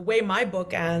of, the way my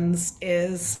book ends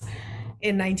is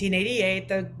in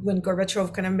 1988, when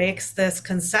Gorbachev kind of makes this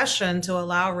concession to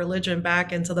allow religion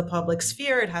back into the public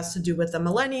sphere. It has to do with the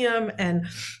millennium. And,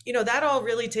 that all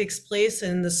really takes place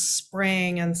in the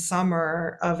spring and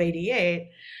summer of 88.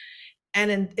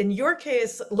 And in your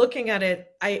case, looking at it,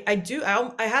 I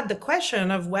had the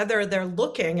question of whether they're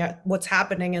looking at what's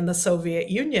happening in the Soviet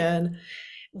Union,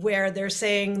 where they're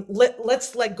saying,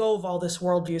 let's let go of all this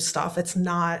worldview stuff.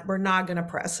 We're not going to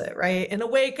press it, right? In a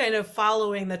way, kind of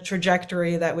following the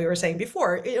trajectory that we were saying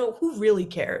before, who really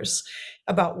cares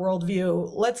about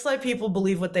worldview? Let's let people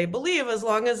believe what they believe, as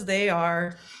long as they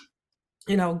are,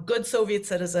 good Soviet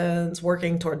citizens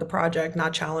working toward the project,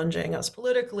 not challenging us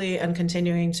politically and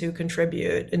continuing to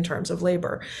contribute in terms of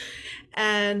labor.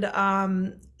 And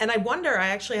I wonder, I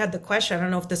actually had the question, I don't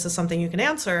know if this is something you can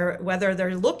answer, whether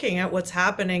they're looking at what's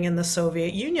happening in the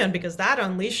Soviet Union, because that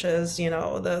unleashes,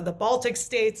 the Baltic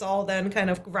states all then kind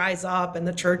of rise up and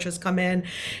the churches come in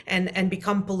and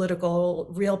become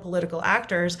real political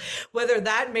actors, whether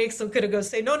that makes them kind of go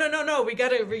say, no, we got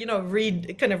to,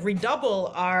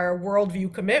 redouble our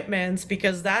worldview commitments,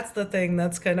 because that's the thing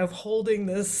that's kind of holding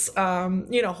this,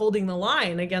 holding the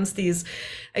line against these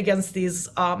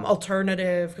alternative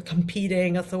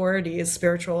competing authorities,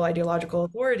 spiritual ideological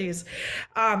authorities.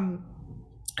 And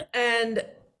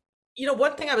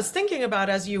one thing I was thinking about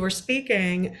as you were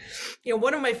speaking,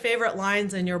 one of my favorite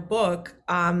lines in your book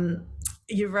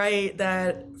you're right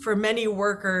that for many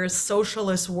workers,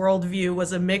 socialist worldview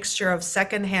was a mixture of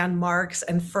secondhand Marx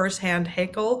and firsthand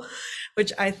Hegel,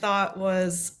 which I thought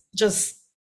was just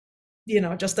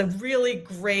a really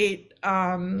great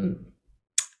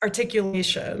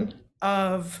articulation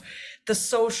of the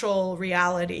social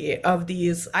reality of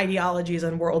these ideologies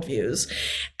and worldviews.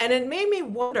 And it made me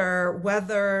wonder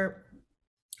whether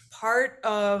part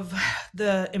of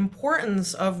the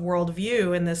importance of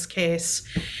worldview in this case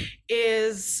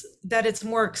is that it's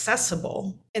more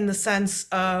accessible, in the sense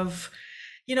of,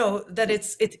 that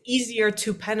it's easier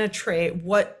to penetrate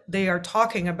what they are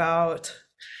talking about,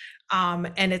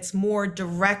 and it's more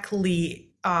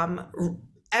directly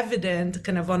evident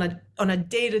kind of on a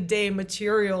day-to-day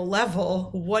material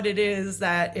level what it is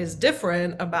that is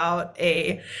different about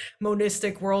a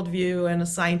monistic worldview and a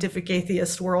scientific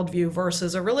atheist worldview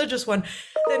versus a religious one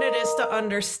than it is to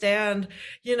understand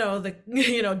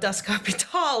Das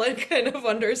Kapital, and kind of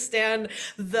understand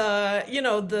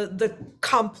the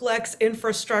complex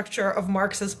infrastructure of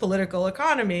Marxist political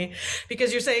economy.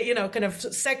 Because you say, kind of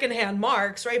secondhand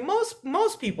Marx, right?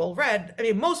 Most people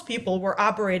were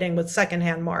operating with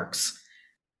secondhand Marx,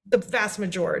 the vast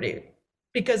majority,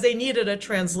 because they needed a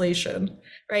translation,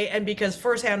 right? And because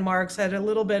firsthand Marx had a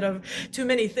little bit of too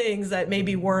many things that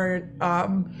maybe weren't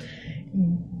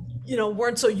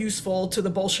so useful to the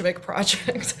Bolshevik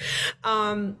project.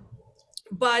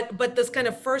 But this kind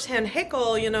of firsthand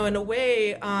Hegel, in a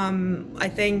way, I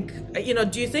think,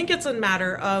 do you think it's a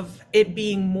matter of it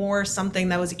being more something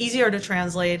that was easier to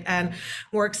translate and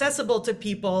more accessible to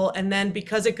people, and then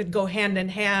because it could go hand in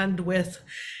hand with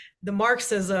the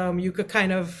Marxism, you could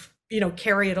kind of,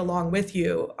 carry it along with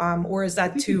you, or is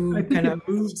that I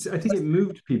think it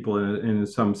moved people in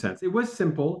some sense. It was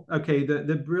simple. Okay,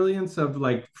 the brilliance of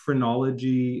like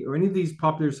phrenology or any of these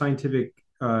popular scientific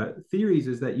theories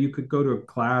is that you could go to a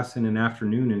class in an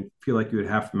afternoon and feel like you had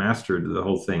half mastered the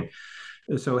whole thing.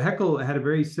 So Haeckel had a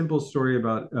very simple story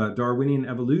about Darwinian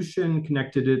evolution,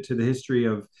 connected it to the history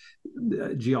of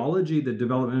geology, the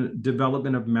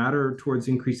development of matter towards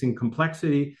increasing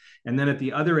complexity, and then at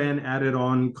the other end added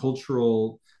on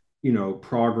cultural,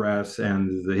 progress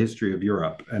and the history of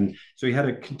Europe. And so he had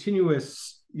a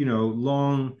continuous,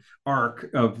 long arc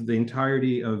of the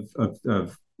entirety of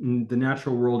the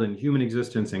natural world and human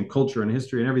existence and culture and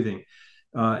history and everything,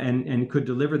 and could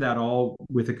deliver that all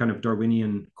with a kind of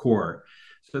Darwinian core.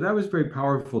 So that was very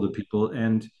powerful to people.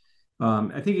 And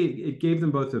I think it gave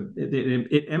them both,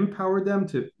 it empowered them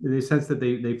to the sense that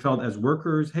they felt as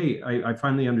workers, hey, I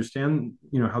finally understand,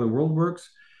 how the world works.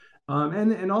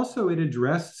 And also it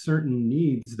addressed certain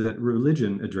needs that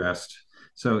religion addressed.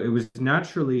 So it was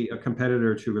naturally a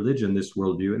competitor to religion, this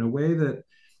worldview, in a way that,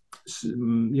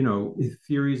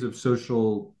 theories of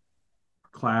social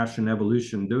clash and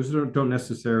evolution, those don't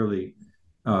necessarily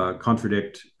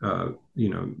contradict,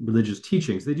 religious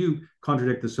teachings. They do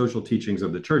contradict the social teachings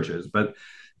of the churches, but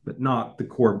not the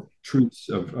core truths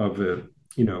of a,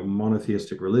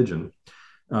 monotheistic religion.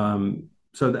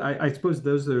 So I suppose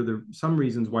those are some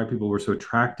reasons why people were so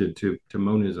attracted to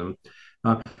monism.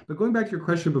 But going back to your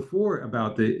question before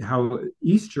about how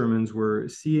East Germans were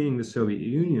seeing the Soviet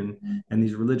Union and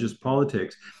these religious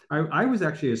politics, I was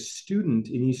actually a student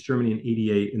in East Germany in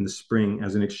 '88 in the spring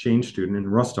as an exchange student in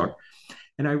Rostock.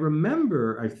 And I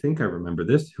think I remember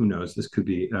this, who knows, this could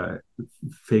be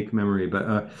fake memory,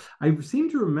 but I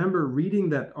seem to remember reading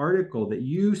that article that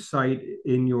you cite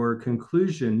in your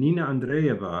conclusion, Nina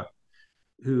Andreeva,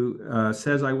 who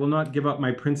says, I will not give up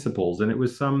my principles. And it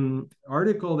was some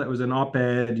article that was an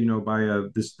op-ed, by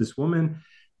this woman.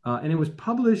 And it was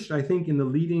published, I think, in the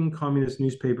leading communist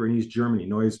newspaper in East Germany,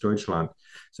 Neues Deutschland.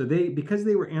 So because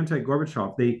they were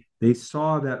anti-Gorbachev, they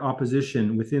saw that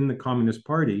opposition within the Communist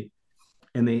Party,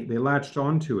 and they latched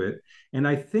onto it. And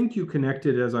I think you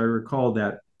connected, as I recall,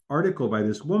 that article by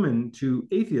this woman to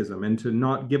atheism, and to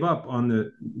not give up on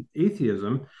the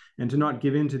atheism, and to not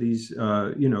give in to these,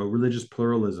 religious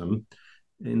pluralism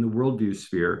in the worldview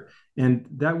sphere. And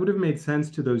that would have made sense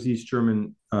to those East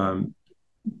German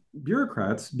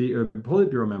bureaucrats,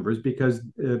 Politburo members, because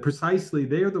precisely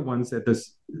they are the ones that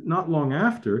not long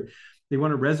after, they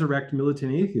want to resurrect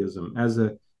militant atheism as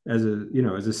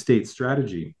a state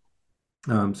strategy.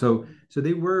 So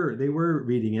they were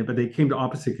reading it, but they came to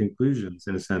opposite conclusions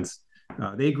in a sense.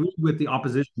 They agreed with the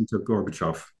opposition to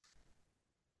Gorbachev.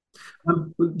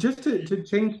 Just to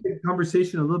change the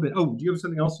conversation a little bit. Oh, do you have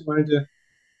something else you wanted to?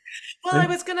 Well, I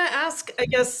was going to ask, I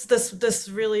guess, this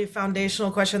really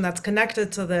foundational question that's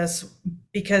connected to this,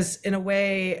 because in a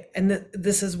way, and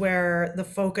this is where the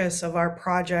focus of our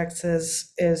projects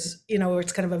is,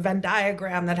 it's kind of a Venn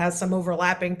diagram that has some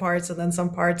overlapping parts and then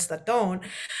some parts that don't.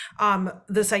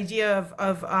 This idea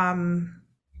of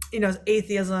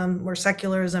atheism or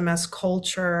secularism as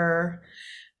culture,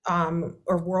 or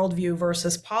worldview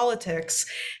versus politics.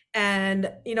 And,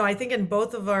 I think in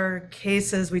both of our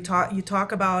cases, you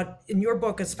talk about, in your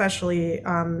book, especially,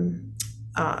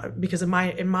 because in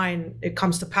mine, it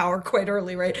comes to power quite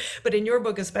early, right? But in your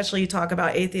book, especially, you talk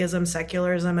about atheism,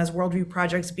 secularism as worldview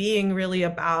projects being really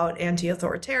about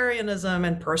anti-authoritarianism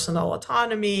and personal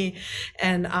autonomy.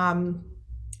 And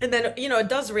then, it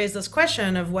does raise this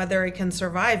question of whether it can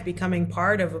survive becoming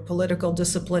part of a political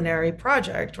disciplinary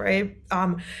project, right?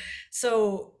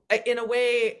 So in a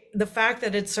way, the fact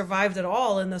that it survived at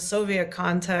all in the Soviet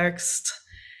context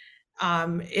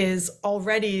is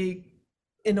already,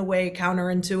 in a way,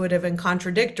 counterintuitive and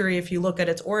contradictory if you look at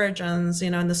its origins.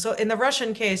 In the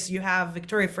Russian case, you have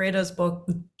Victoria Freda's book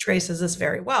traces this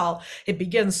very well. It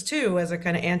begins too as a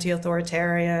kind of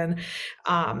anti-authoritarian,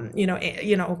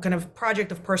 kind of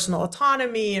project of personal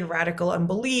autonomy and radical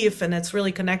unbelief, and it's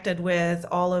really connected with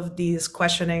all of these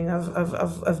questioning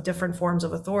of different forms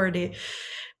of authority.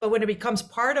 But when it becomes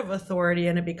part of authority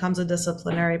and it becomes a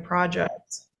disciplinary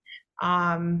project,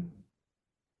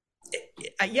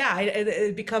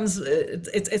 it becomes,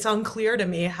 it's unclear to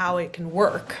me how it can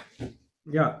work.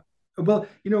 Yeah. Well,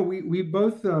 we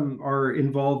both are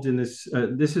involved in this.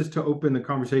 This is to open the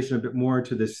conversation a bit more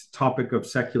to this topic of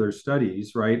secular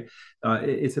studies, right?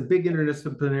 It's a big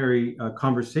interdisciplinary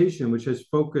conversation, which has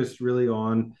focused really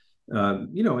on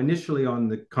initially on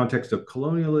the context of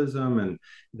colonialism, and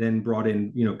then brought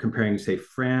in, comparing, say,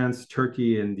 France,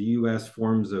 Turkey, and the U.S.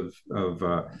 forms of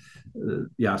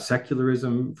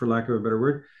secularism, for lack of a better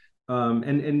word.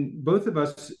 And both of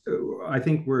us, I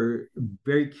think, were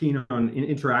very keen on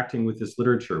interacting with this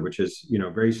literature, which is,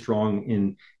 very strong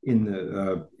in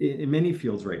many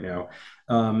fields right now.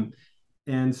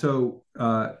 And so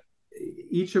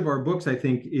each of our books, I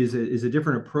think, is a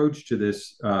different approach to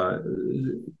this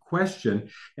question.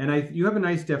 And you have a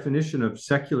nice definition of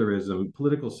secularism,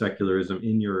 political secularism,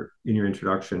 in your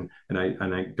introduction. And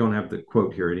I don't have the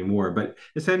quote here anymore, but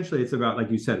essentially it's about,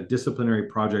 like you said, a disciplinary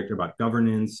project about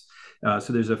governance.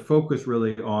 So there's a focus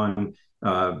really on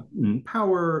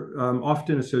power,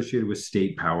 often associated with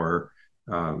state power.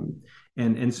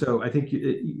 And so I think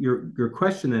your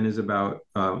question then is about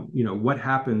what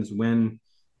happens when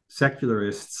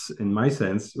secularists, in my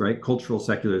sense, right, cultural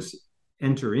secularists,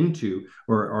 enter into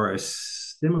or are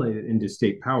assimilated into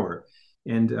state power.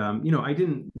 And I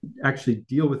didn't actually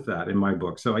deal with that in my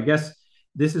book. So I guess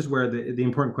this is where the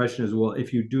important question is, well,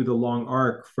 if you do the long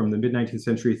arc from the mid-19th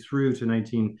century through to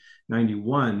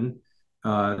 1991,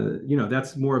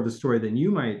 that's more of the story than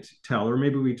you might tell, or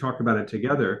maybe we talk about it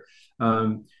together.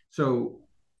 So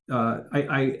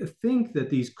I think that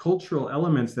these cultural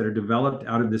elements that are developed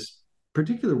out of this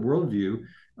particular worldview,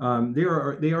 they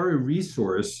are a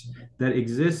resource that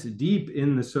exists deep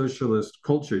in the socialist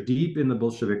culture, deep in the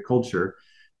Bolshevik culture.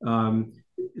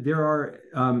 There are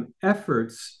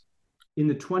efforts in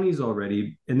the 1920s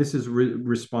already, and this is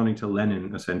responding to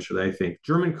Lenin, essentially, I think.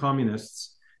 German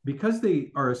communists, because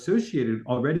they are associated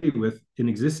already with an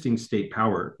existing state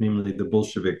power, namely the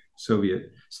Bolshevik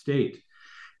Soviet state,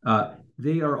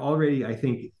 they are already, I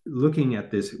think, looking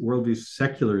at this worldview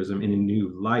secularism in a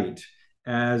new light,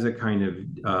 as a kind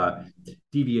of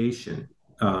deviation,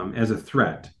 as a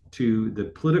threat to the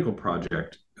political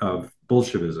project of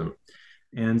Bolshevism.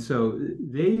 And so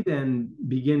they then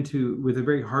begin with a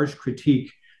very harsh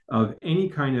critique of any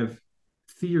kind of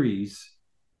theories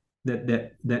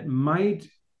that might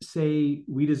say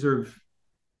we deserve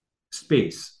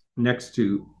space next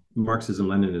to Marxism,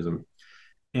 Leninism.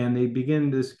 And they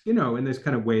begin this, in this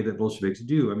kind of way that Bolsheviks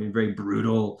do. I mean, very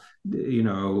brutal,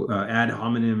 ad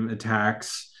hominem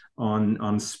attacks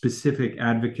on specific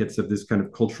advocates of this kind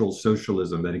of cultural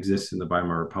socialism that exists in the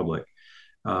Weimar Republic.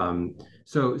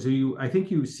 So I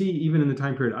think you see, even in the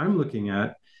time period I'm looking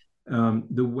at,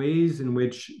 the ways in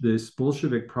which this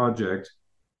Bolshevik project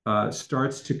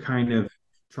starts to kind of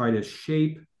try to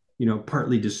shape,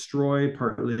 partly destroy,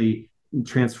 partly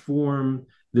transform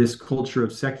this culture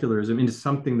of secularism into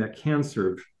something that can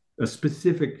serve a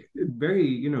specific,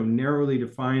 very narrowly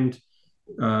defined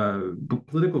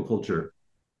political culture,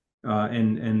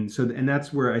 and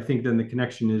that's where I think then the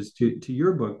connection is to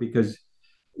your book, because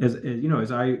as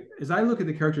I look at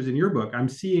the characters in your book, I'm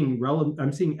seeing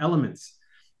elements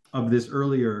of this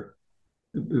earlier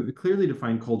clearly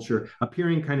defined culture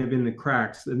appearing kind of in the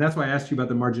cracks. And that's why I asked you about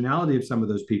the marginality of some of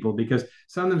those people, because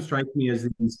some of them strike me as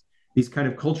these kind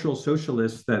of cultural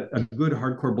socialists that a good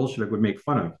hardcore Bolshevik would make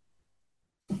fun of.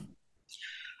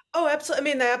 Oh, absolutely. I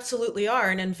mean, they absolutely are.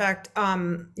 And in fact,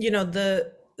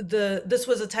 this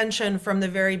was a tension from the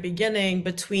very beginning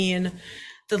between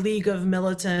the League of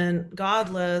Militant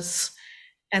Godless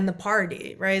and the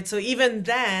party, right? So even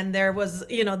then there was,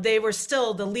 they were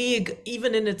still, the League,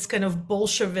 even in its kind of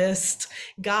Bolshevist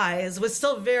guise, was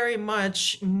still very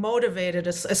much motivated,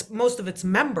 as most of its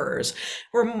members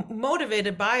were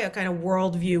motivated by a kind of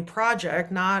worldview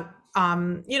project, not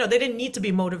they didn't need to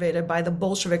be motivated by the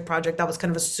Bolshevik project that was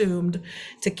kind of assumed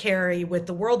to carry with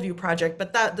the worldview project,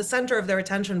 but that the center of their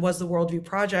attention was the worldview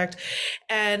project.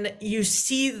 And you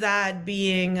see that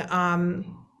being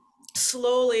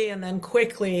slowly and then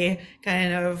quickly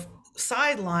kind of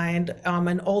sidelined,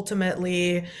 and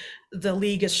ultimately the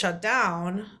League is shut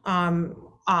down,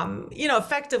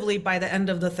 effectively by the end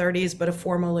of the 30s, but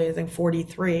formally, I think,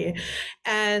 43.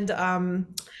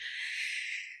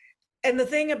 And the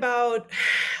thing about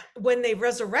when they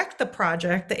resurrect the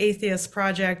project, the atheist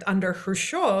project under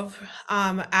Khrushchev,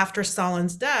 after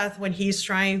Stalin's death, when he's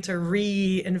trying to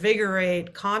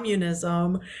reinvigorate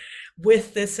communism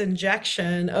with this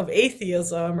injection of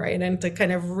atheism, right, and to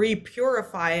kind of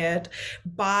repurify it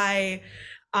by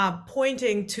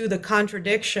pointing to the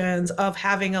contradictions of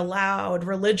having allowed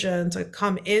religion to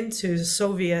come into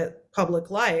Soviet public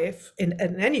life in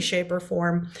any shape or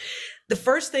form. The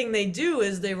first thing they do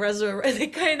is they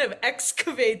kind of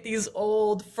excavate these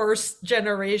old first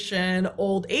generation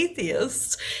old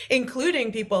atheists,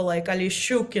 including people like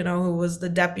Alishuk, who was the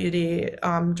deputy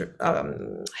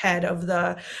head of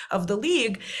the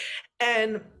League.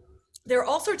 And there are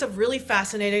all sorts of really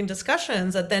fascinating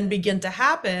discussions that then begin to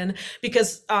happen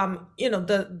because,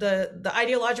 the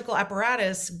ideological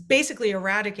apparatus basically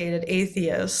eradicated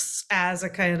atheists as a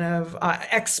kind of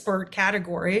expert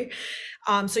category.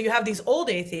 So you have these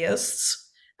old atheists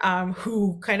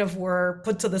who kind of were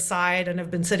put to the side and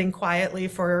have been sitting quietly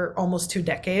for almost 2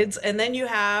 decades. And then you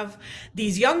have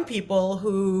these young people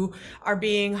who are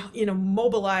being,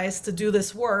 mobilized to do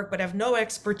this work, but have no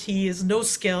expertise, no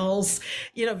skills,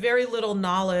 very little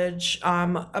knowledge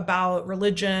about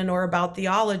religion or about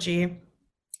theology.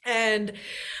 And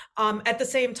at the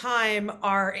same time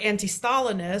are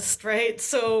anti-Stalinist, right?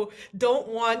 So don't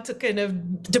want to kind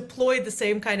of deploy the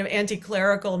same kind of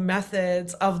anti-clerical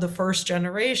methods of the first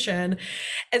generation.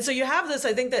 And so you have this,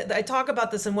 I think that I talk about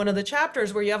this in one of the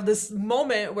chapters, where you have this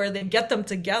moment where they get them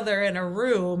together in a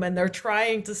room and they're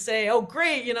trying to say, oh,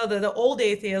 great, the old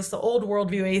atheists, the old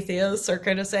worldview atheists are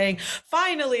kind of saying,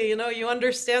 finally, you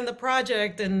understand the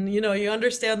project and, you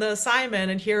understand the assignment,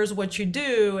 and here's what you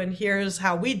do, and here's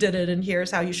how we did it, and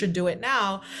here's how you should do it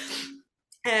now.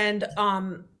 And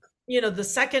the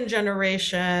second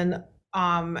generation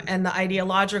and the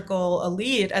ideological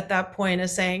elite at that point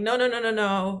is saying,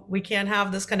 no, we can't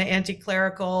have this kind of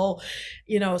anti-clerical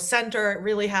center. It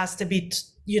really has to be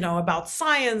about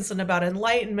science and about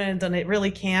enlightenment, and it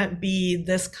really can't be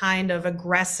this kind of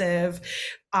aggressive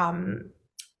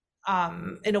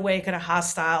in a way, kind of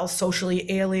hostile,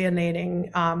 socially alienating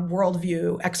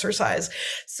worldview exercise.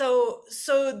 So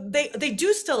they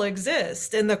do still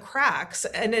exist in the cracks.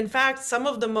 And in fact, some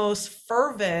of the most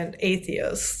fervent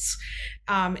atheists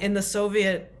in the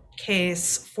Soviet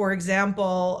case, for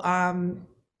example,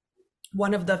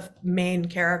 one of the main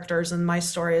characters in my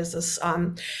story is this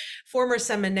former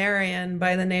seminarian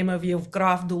by the name of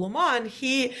Yevgraf Duluman.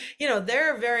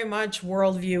 They're very much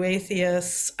worldview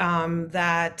atheists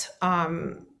that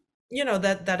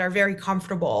are very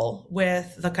comfortable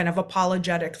with the kind of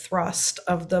apologetic thrust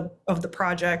of the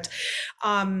project,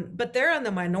 but they're in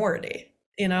the minority.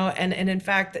 And in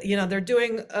fact, they're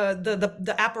doing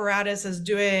the apparatus is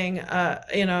doing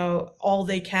all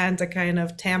they can to kind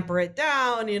of tamper it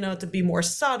down, to be more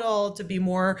subtle, to be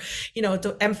more,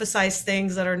 to emphasize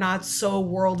things that are not so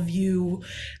worldview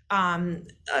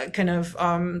that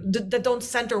don't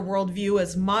center worldview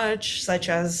as much, such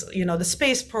as the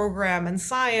space program and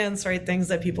science, right? Things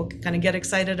that people kind of get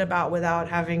excited about without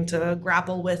having to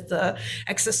grapple with the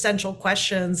existential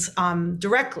questions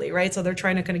directly, right? So they're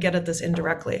trying to kind of get at this indirectly.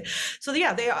 So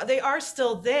yeah, they are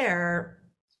still there,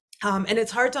 and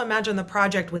it's hard to imagine the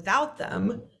project without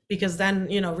them. Because then,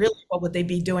 really, what would they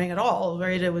be doing at all,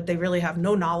 right? Would they really have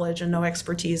no knowledge and no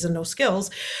expertise and no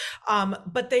skills?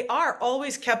 But they are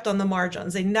always kept on the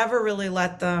margins. They never really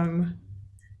let them,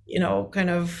 kind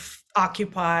of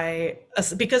occupy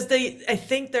us, because I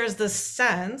think there's this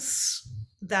sense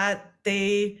that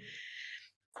they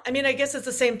I mean, I guess it's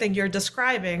the same thing you're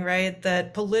describing, right?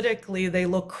 That politically they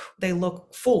look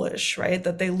foolish, right?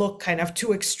 That they look kind of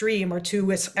too extreme or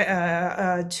too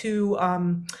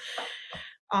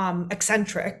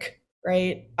eccentric,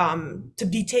 right? To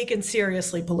be taken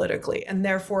seriously politically, and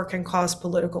therefore can cause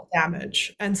political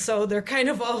damage. And so they're kind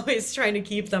of always trying to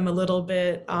keep them a little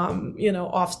bit,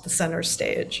 off the center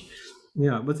stage.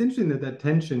 Yeah, what's interesting that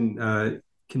tension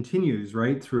continues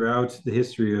right throughout the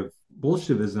history of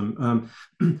Bolshevism.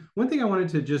 One thing I wanted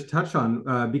to just touch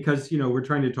on, because we're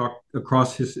trying to talk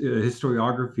across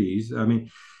historiographies. I mean,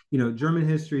 German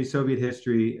history, Soviet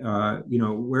history.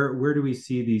 Where do we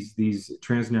see these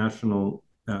transnational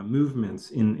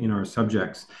movements in our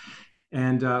subjects?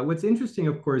 And what's interesting,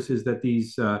 of course, is that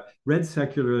these red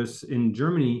secularists in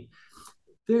Germany,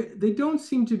 they don't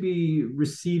seem to be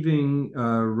receiving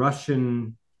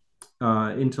Russian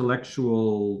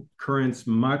intellectual currents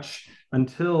much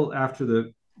until after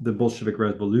the Bolshevik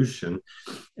Revolution.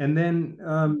 And then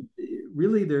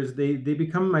really they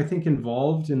become, I think,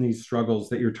 involved in these struggles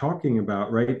that you're talking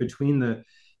about, right? Between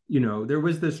there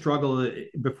was this struggle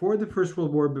before the First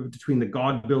World War between the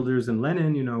God builders and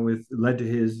Lenin, led to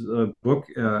his book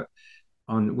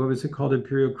on, what was it called?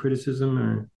 Imperial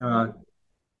Criticism, or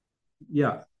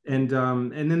yeah. And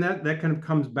then that kind of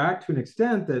comes back to an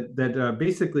extent that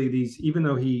basically these, even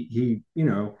though he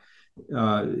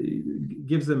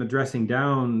gives them a dressing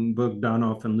down,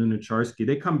 Bogdanov and Lunacharsky,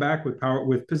 they come back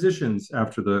with positions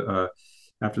after the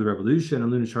revolution.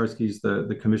 And Lunacharsky is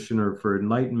the commissioner for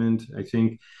enlightenment, I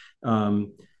think.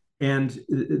 And the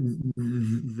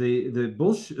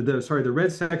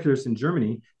red secularists in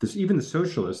Germany, even the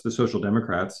socialists, the Social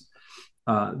Democrats,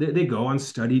 they go on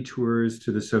study tours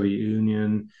to the Soviet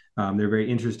Union. They're very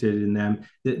interested in them.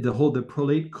 The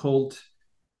prolate cult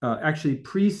actually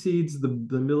precedes the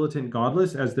militant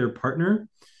godless as their partner.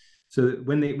 So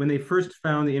when they first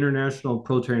found the International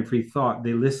Proletarian Free Thought,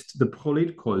 they list the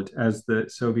prolate cult as the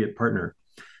Soviet partner,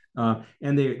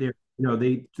 and they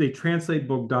translate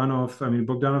Bogdanov. I mean,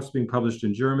 Bogdanov's being published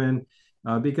in German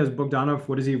because Bogdanov,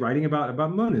 what is he writing about?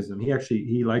 About monism.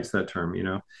 He likes that term,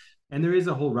 And there is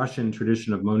a whole Russian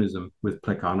tradition of monism with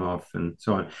Plekhanov and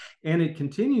so on. And it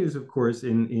continues, of course,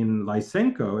 in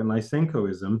Lysenko and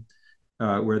Lysenkoism,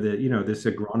 where this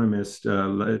agronomist,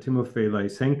 Timofey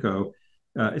Lysenko,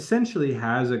 essentially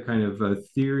has a kind of a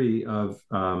theory of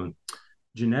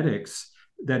genetics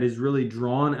that is really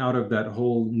drawn out of that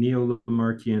whole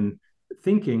neo-Lamarckian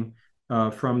thinking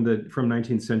from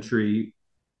 19th century,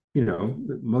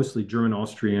 mostly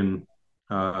German-Austrian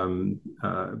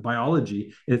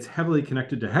biology. It's heavily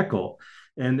connected to Haeckel,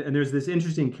 and there's this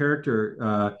interesting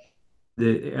character,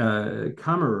 the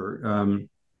Kammerer,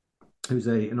 who's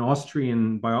an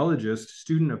Austrian biologist,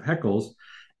 student of Haeckel's,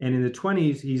 and in the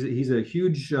 20s he's a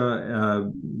huge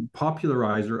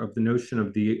popularizer of the notion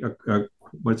of the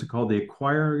what's it called, the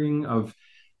acquiring of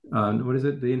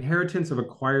the inheritance of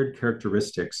acquired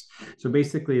characteristics. So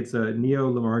basically, it's a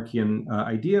neo-Lamarckian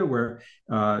idea where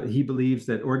he believes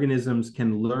that organisms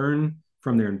can learn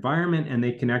from their environment, and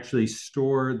they can actually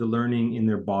store the learning in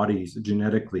their bodies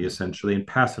genetically, essentially, and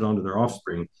pass it on to their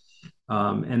offspring.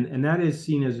 And that is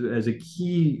seen as a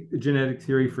key genetic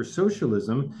theory for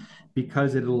socialism,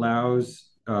 because it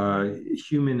allows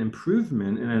human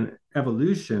improvement and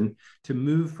evolution to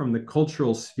move from the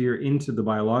cultural sphere into the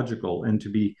biological, and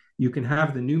you can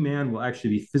have the new man will actually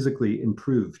be physically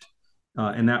improved,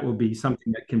 and that will be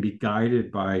something that can be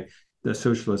guided by the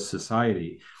socialist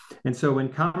society. And so when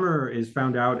Kammerer is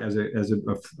found out as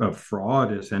a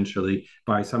fraud, essentially,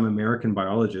 by some American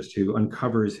biologist who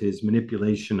uncovers his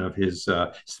manipulation of his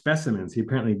specimens, he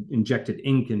apparently injected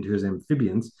ink into his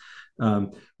amphibians.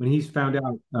 When he's found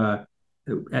out,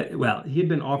 he had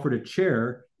been offered a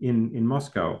chair in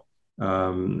Moscow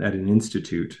at an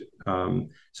institute.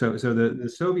 So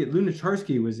the Soviet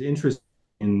Lunacharsky was interested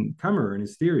in Kammerer and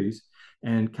his theories,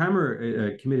 and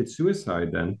Kammerer committed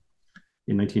suicide then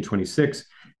in 1926.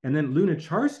 And then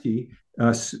Lunacharsky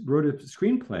wrote a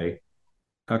screenplay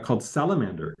called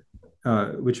Salamander,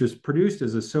 which was produced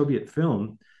as a Soviet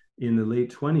film in the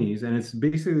late 20s. And it's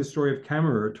basically the story of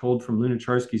Kammerer told from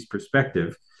Lunacharsky's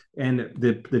perspective. And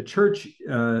the church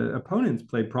opponents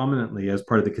played prominently as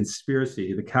part of the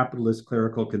conspiracy, the capitalist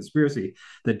clerical conspiracy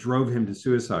that drove him to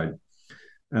suicide.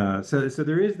 So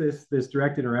there is this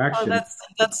direct interaction. Oh,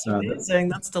 that's amazing.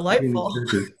 That's delightful.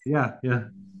 Yeah.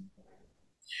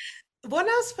 One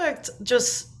aspect,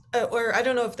 or I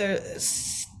don't know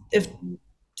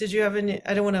did you have any?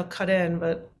 I don't want to cut in,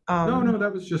 but no,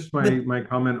 that was just my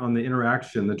comment on the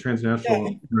interaction, the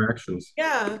transnational interactions.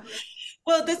 Yeah.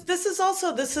 Well, this is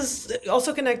also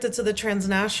connected to the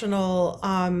transnational,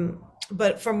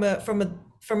 but from a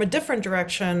from a different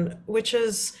direction, which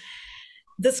is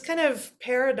this kind of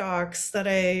paradox that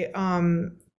I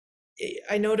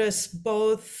notice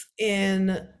both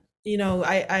in,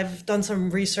 I've done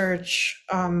some research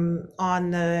on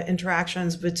the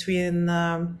interactions between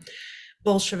the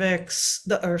Bolsheviks,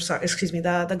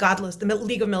 the godless, the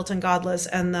League of Militant Godless,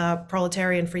 and the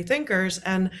proletarian free thinkers,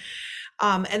 and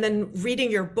then reading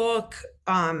your book,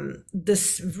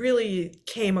 this really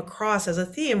came across as a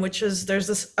theme, which is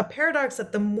there's a paradox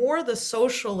that the more the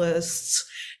socialists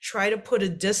try to put a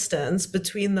distance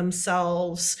between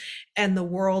themselves and the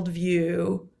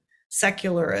worldview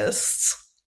secularists,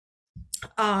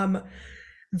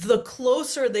 the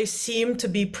closer they seem to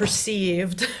be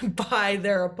perceived by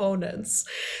their opponents.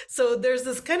 So there's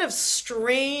this kind of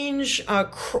strange,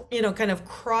 kind of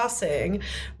crossing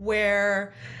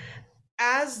where,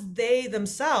 as they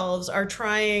themselves are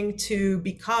trying to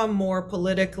become more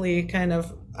politically kind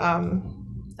of,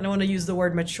 I don't want to use the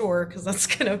word mature because that's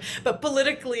but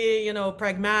politically,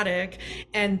 pragmatic,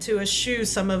 and to eschew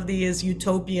some of these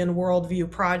utopian worldview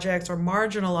projects or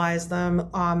marginalize them,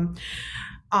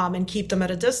 and keep them at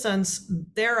a distance,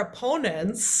 their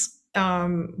opponents,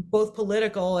 both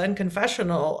political and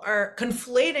confessional, are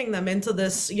conflating them into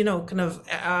this,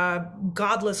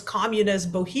 godless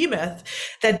communist behemoth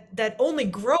that only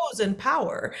grows in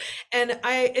power. And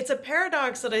it's a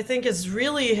paradox that I think is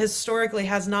really historically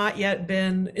has not yet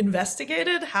been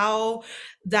investigated, how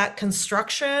that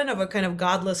construction of a kind of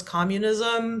godless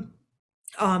communism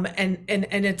and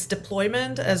its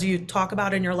deployment, as you talk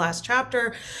about in your last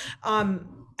chapter,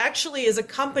 actually is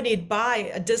accompanied by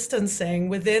a distancing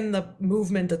within the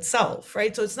movement itself,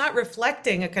 right? So it's not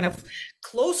reflecting a kind of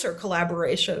closer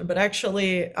collaboration, but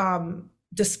actually,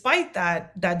 despite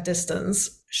that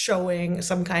distance, showing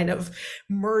some kind of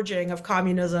merging of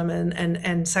communism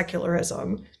and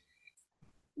secularism.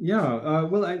 Yeah,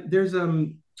 there's I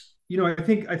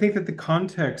think that the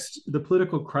context, the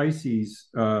political crises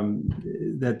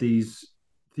that these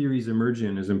theories emerge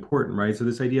in is important, right? So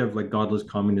this idea of like godless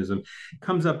communism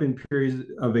comes up in periods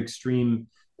of extreme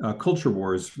culture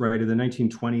wars, right? In the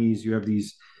 1920s, you have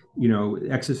these,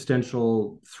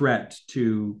 existential threat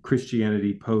to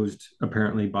Christianity posed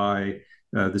apparently by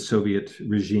the Soviet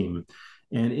regime.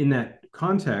 And in that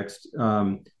context,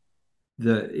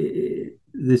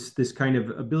 this kind of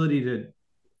ability to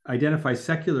identify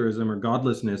secularism or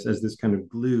godlessness as this kind of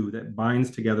glue that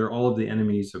binds together all of the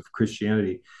enemies of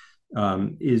Christianity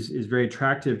is very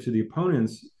attractive to the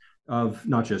opponents of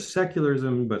not just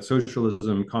secularism, but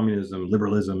socialism, communism,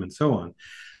 liberalism, and so on.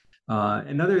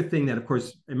 Another thing that, of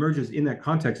course, emerges in that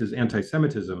context is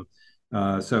anti-Semitism.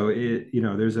 There's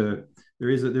a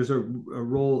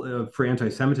role for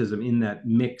anti-Semitism in that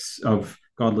mix of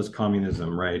godless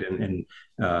communism, right? And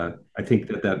I think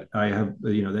that I have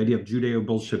the idea of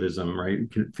Judeo-Bolshevism, right,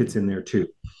 fits in there too.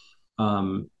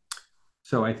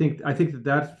 So I think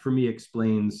that for me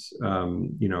explains,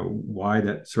 why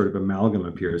that sort of amalgam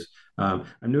appears. I'm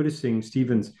noticing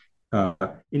Stephen's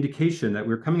indication that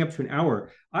we're coming up to an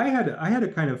hour. I had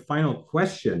a kind of final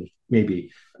question,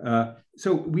 maybe.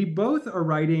 So we both are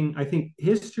writing, I think,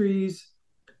 histories,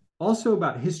 also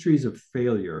about histories of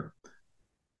failure,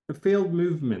 failed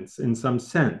movements in some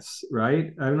sense,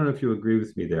 right? I don't know if you agree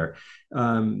with me there.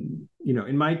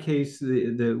 In my case,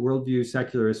 the worldview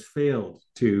secularists failed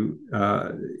to,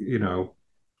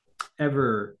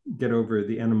 ever get over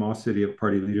the animosity of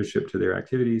party leadership to their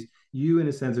activities. You, in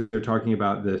a sense, are talking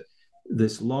about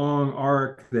this long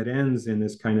arc that ends in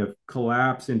this kind of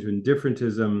collapse into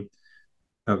indifferentism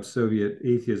of Soviet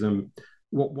atheism.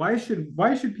 Why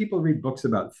should people read books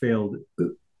about failed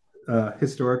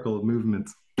historical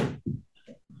movements?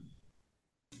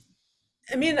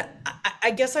 I mean,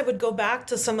 I guess I would go back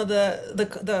to some of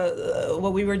the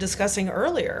what we were discussing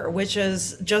earlier, which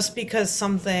is just because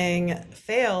something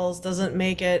fails doesn't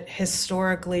make it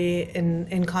historically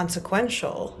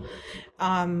inconsequential.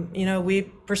 We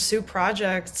pursue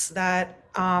projects that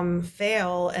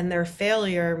fail, and their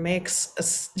failure makes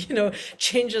us,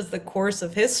 changes the course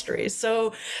of history.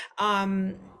 So,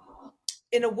 in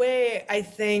a way, I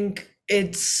think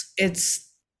it's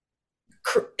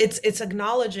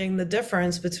acknowledging the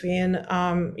difference between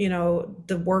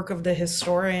the work of the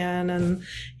historian and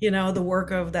the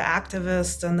work of the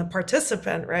activist and the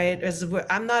participant, right?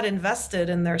 I'm not invested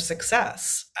in their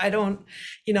success. I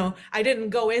didn't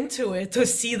go into it to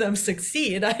see them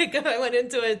succeed. I went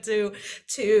into it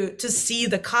to see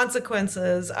the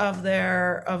consequences of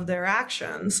their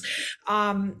actions,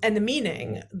 and the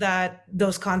meaning that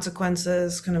those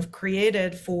consequences kind of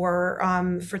created for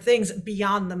things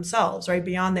beyond themselves, right?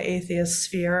 Beyond the atheist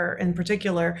sphere in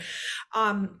particular.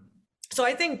 So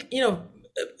I think,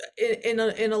 in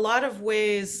a lot of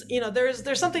ways,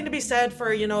 there's something to be said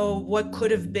for, what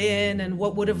could have been and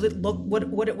what would have looked,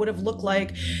 what it would have looked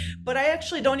like. But I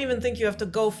actually don't even think you have to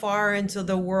go far into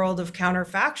the world of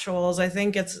counterfactuals. I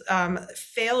think it's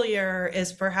failure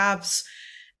is perhaps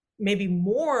maybe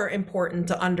more important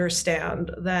to understand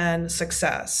than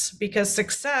success, because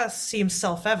success seems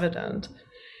self-evident.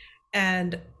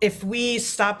 And if we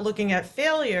stop looking at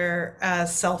failure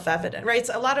as self-evident, right?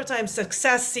 So a lot of times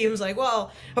success seems like,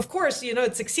 well, of course,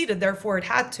 it succeeded, therefore it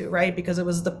had to, right? Because it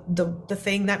was the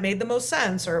thing that made the most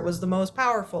sense, or it was the most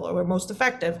powerful, or most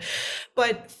effective.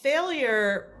 But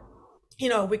failure,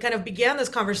 we kind of began this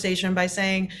conversation by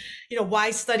saying,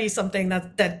 why study something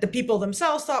that the people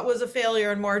themselves thought was a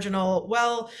failure and marginal?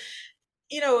 Well,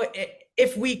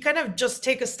 if we kind of just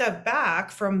take a step back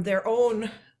from their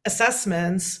own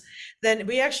assessments, then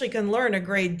we actually can learn a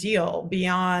great deal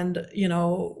beyond,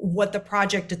 what the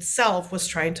project itself was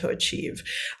trying to achieve.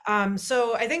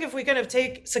 So I think if we kind of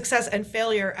take success and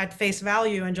failure at face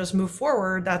value and just move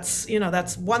forward, that's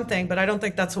one thing, but I don't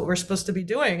think that's what we're supposed to be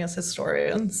doing as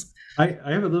historians. I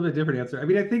have a little bit different answer. I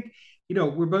mean, I think,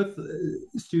 we're both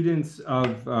students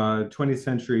of 20th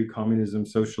century communism,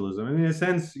 socialism. I mean, in a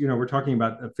sense, we're talking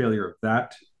about a failure of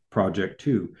that project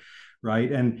too,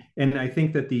 right? And I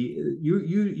think that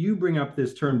you bring up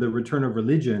this term, the return of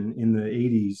religion in the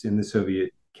 80s in the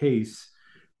Soviet case.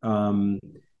 So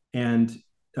in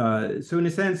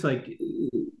a sense, like,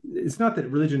 it's not that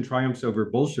religion triumphs over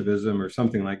Bolshevism or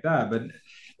something like that, but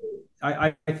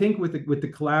I think with the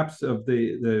collapse of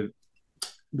the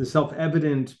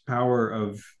self-evident power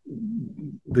of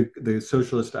the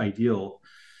socialist ideal,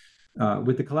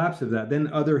 with the collapse of that, then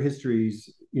other histories,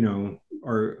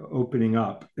 are opening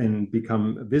up and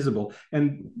become visible.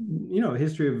 And,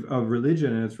 history of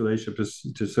religion and its relationship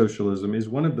to socialism is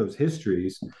one of those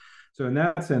histories. So in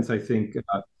that sense, I think,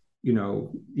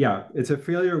 it's a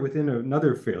failure within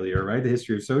another failure, right? The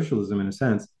history of socialism, in a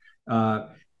sense.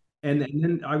 And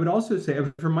then I would also say,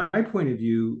 from my point of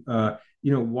view,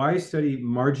 why study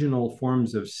marginal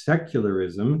forms of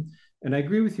secularism? And I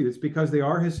agree with you. It's because they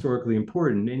are historically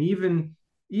important. And even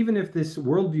if this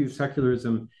worldview of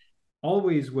secularism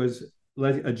always was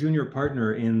like a junior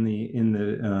partner in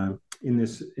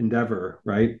this endeavor,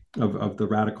 right, of the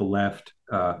radical left,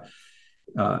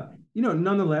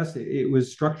 nonetheless, it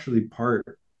was structurally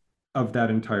part of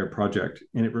that entire project,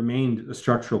 and it remained a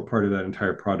structural part of that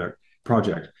entire project.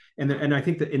 And I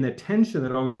think that in the tension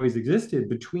that always existed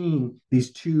between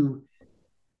these two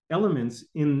elements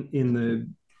in the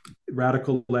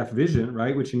radical left vision,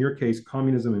 right, which in your case,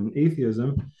 communism and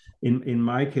atheism, in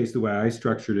my case, the way I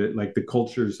structured it, like the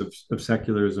cultures of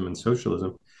secularism and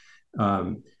socialism,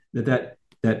 that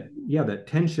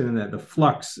tension and that the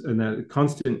flux and that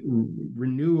constant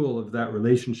renewal of that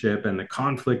relationship and the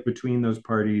conflict between those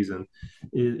parties, and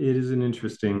it is an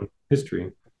interesting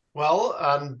history. Well,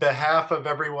 on behalf of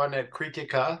everyone at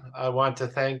Kritika, I want to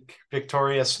thank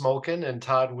Victoria Smolkin and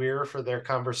Todd Weir for their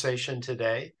conversation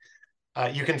today.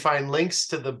 You can find links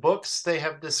to the books they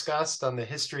have discussed on the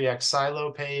History X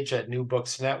Silo page at New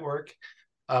Books Network.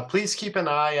 Please keep an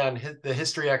eye on the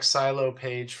History X Silo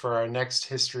page for our next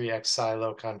History X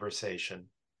Silo conversation.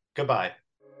 Goodbye.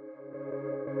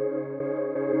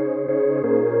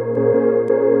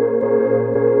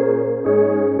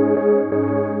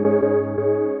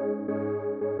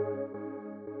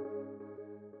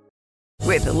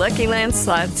 With the Lucky Land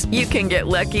Slots, you can get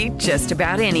lucky just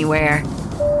about anywhere.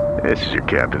 This is your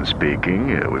captain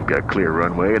speaking. We've got clear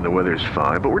runway and the weather's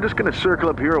fine, but we're just going to circle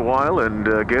up here a while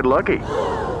and get lucky.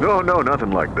 No,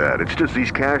 nothing like that. It's just these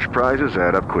cash prizes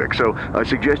add up quick. So I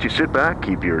suggest you sit back,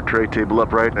 keep your tray table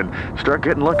upright, and start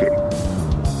getting lucky.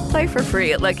 Play for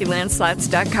free at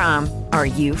LuckyLandSlots.com. Are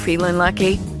you feeling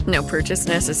lucky? No purchase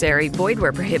necessary. Void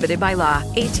where prohibited by law.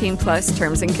 18+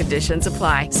 terms and conditions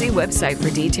apply. See website for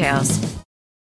details.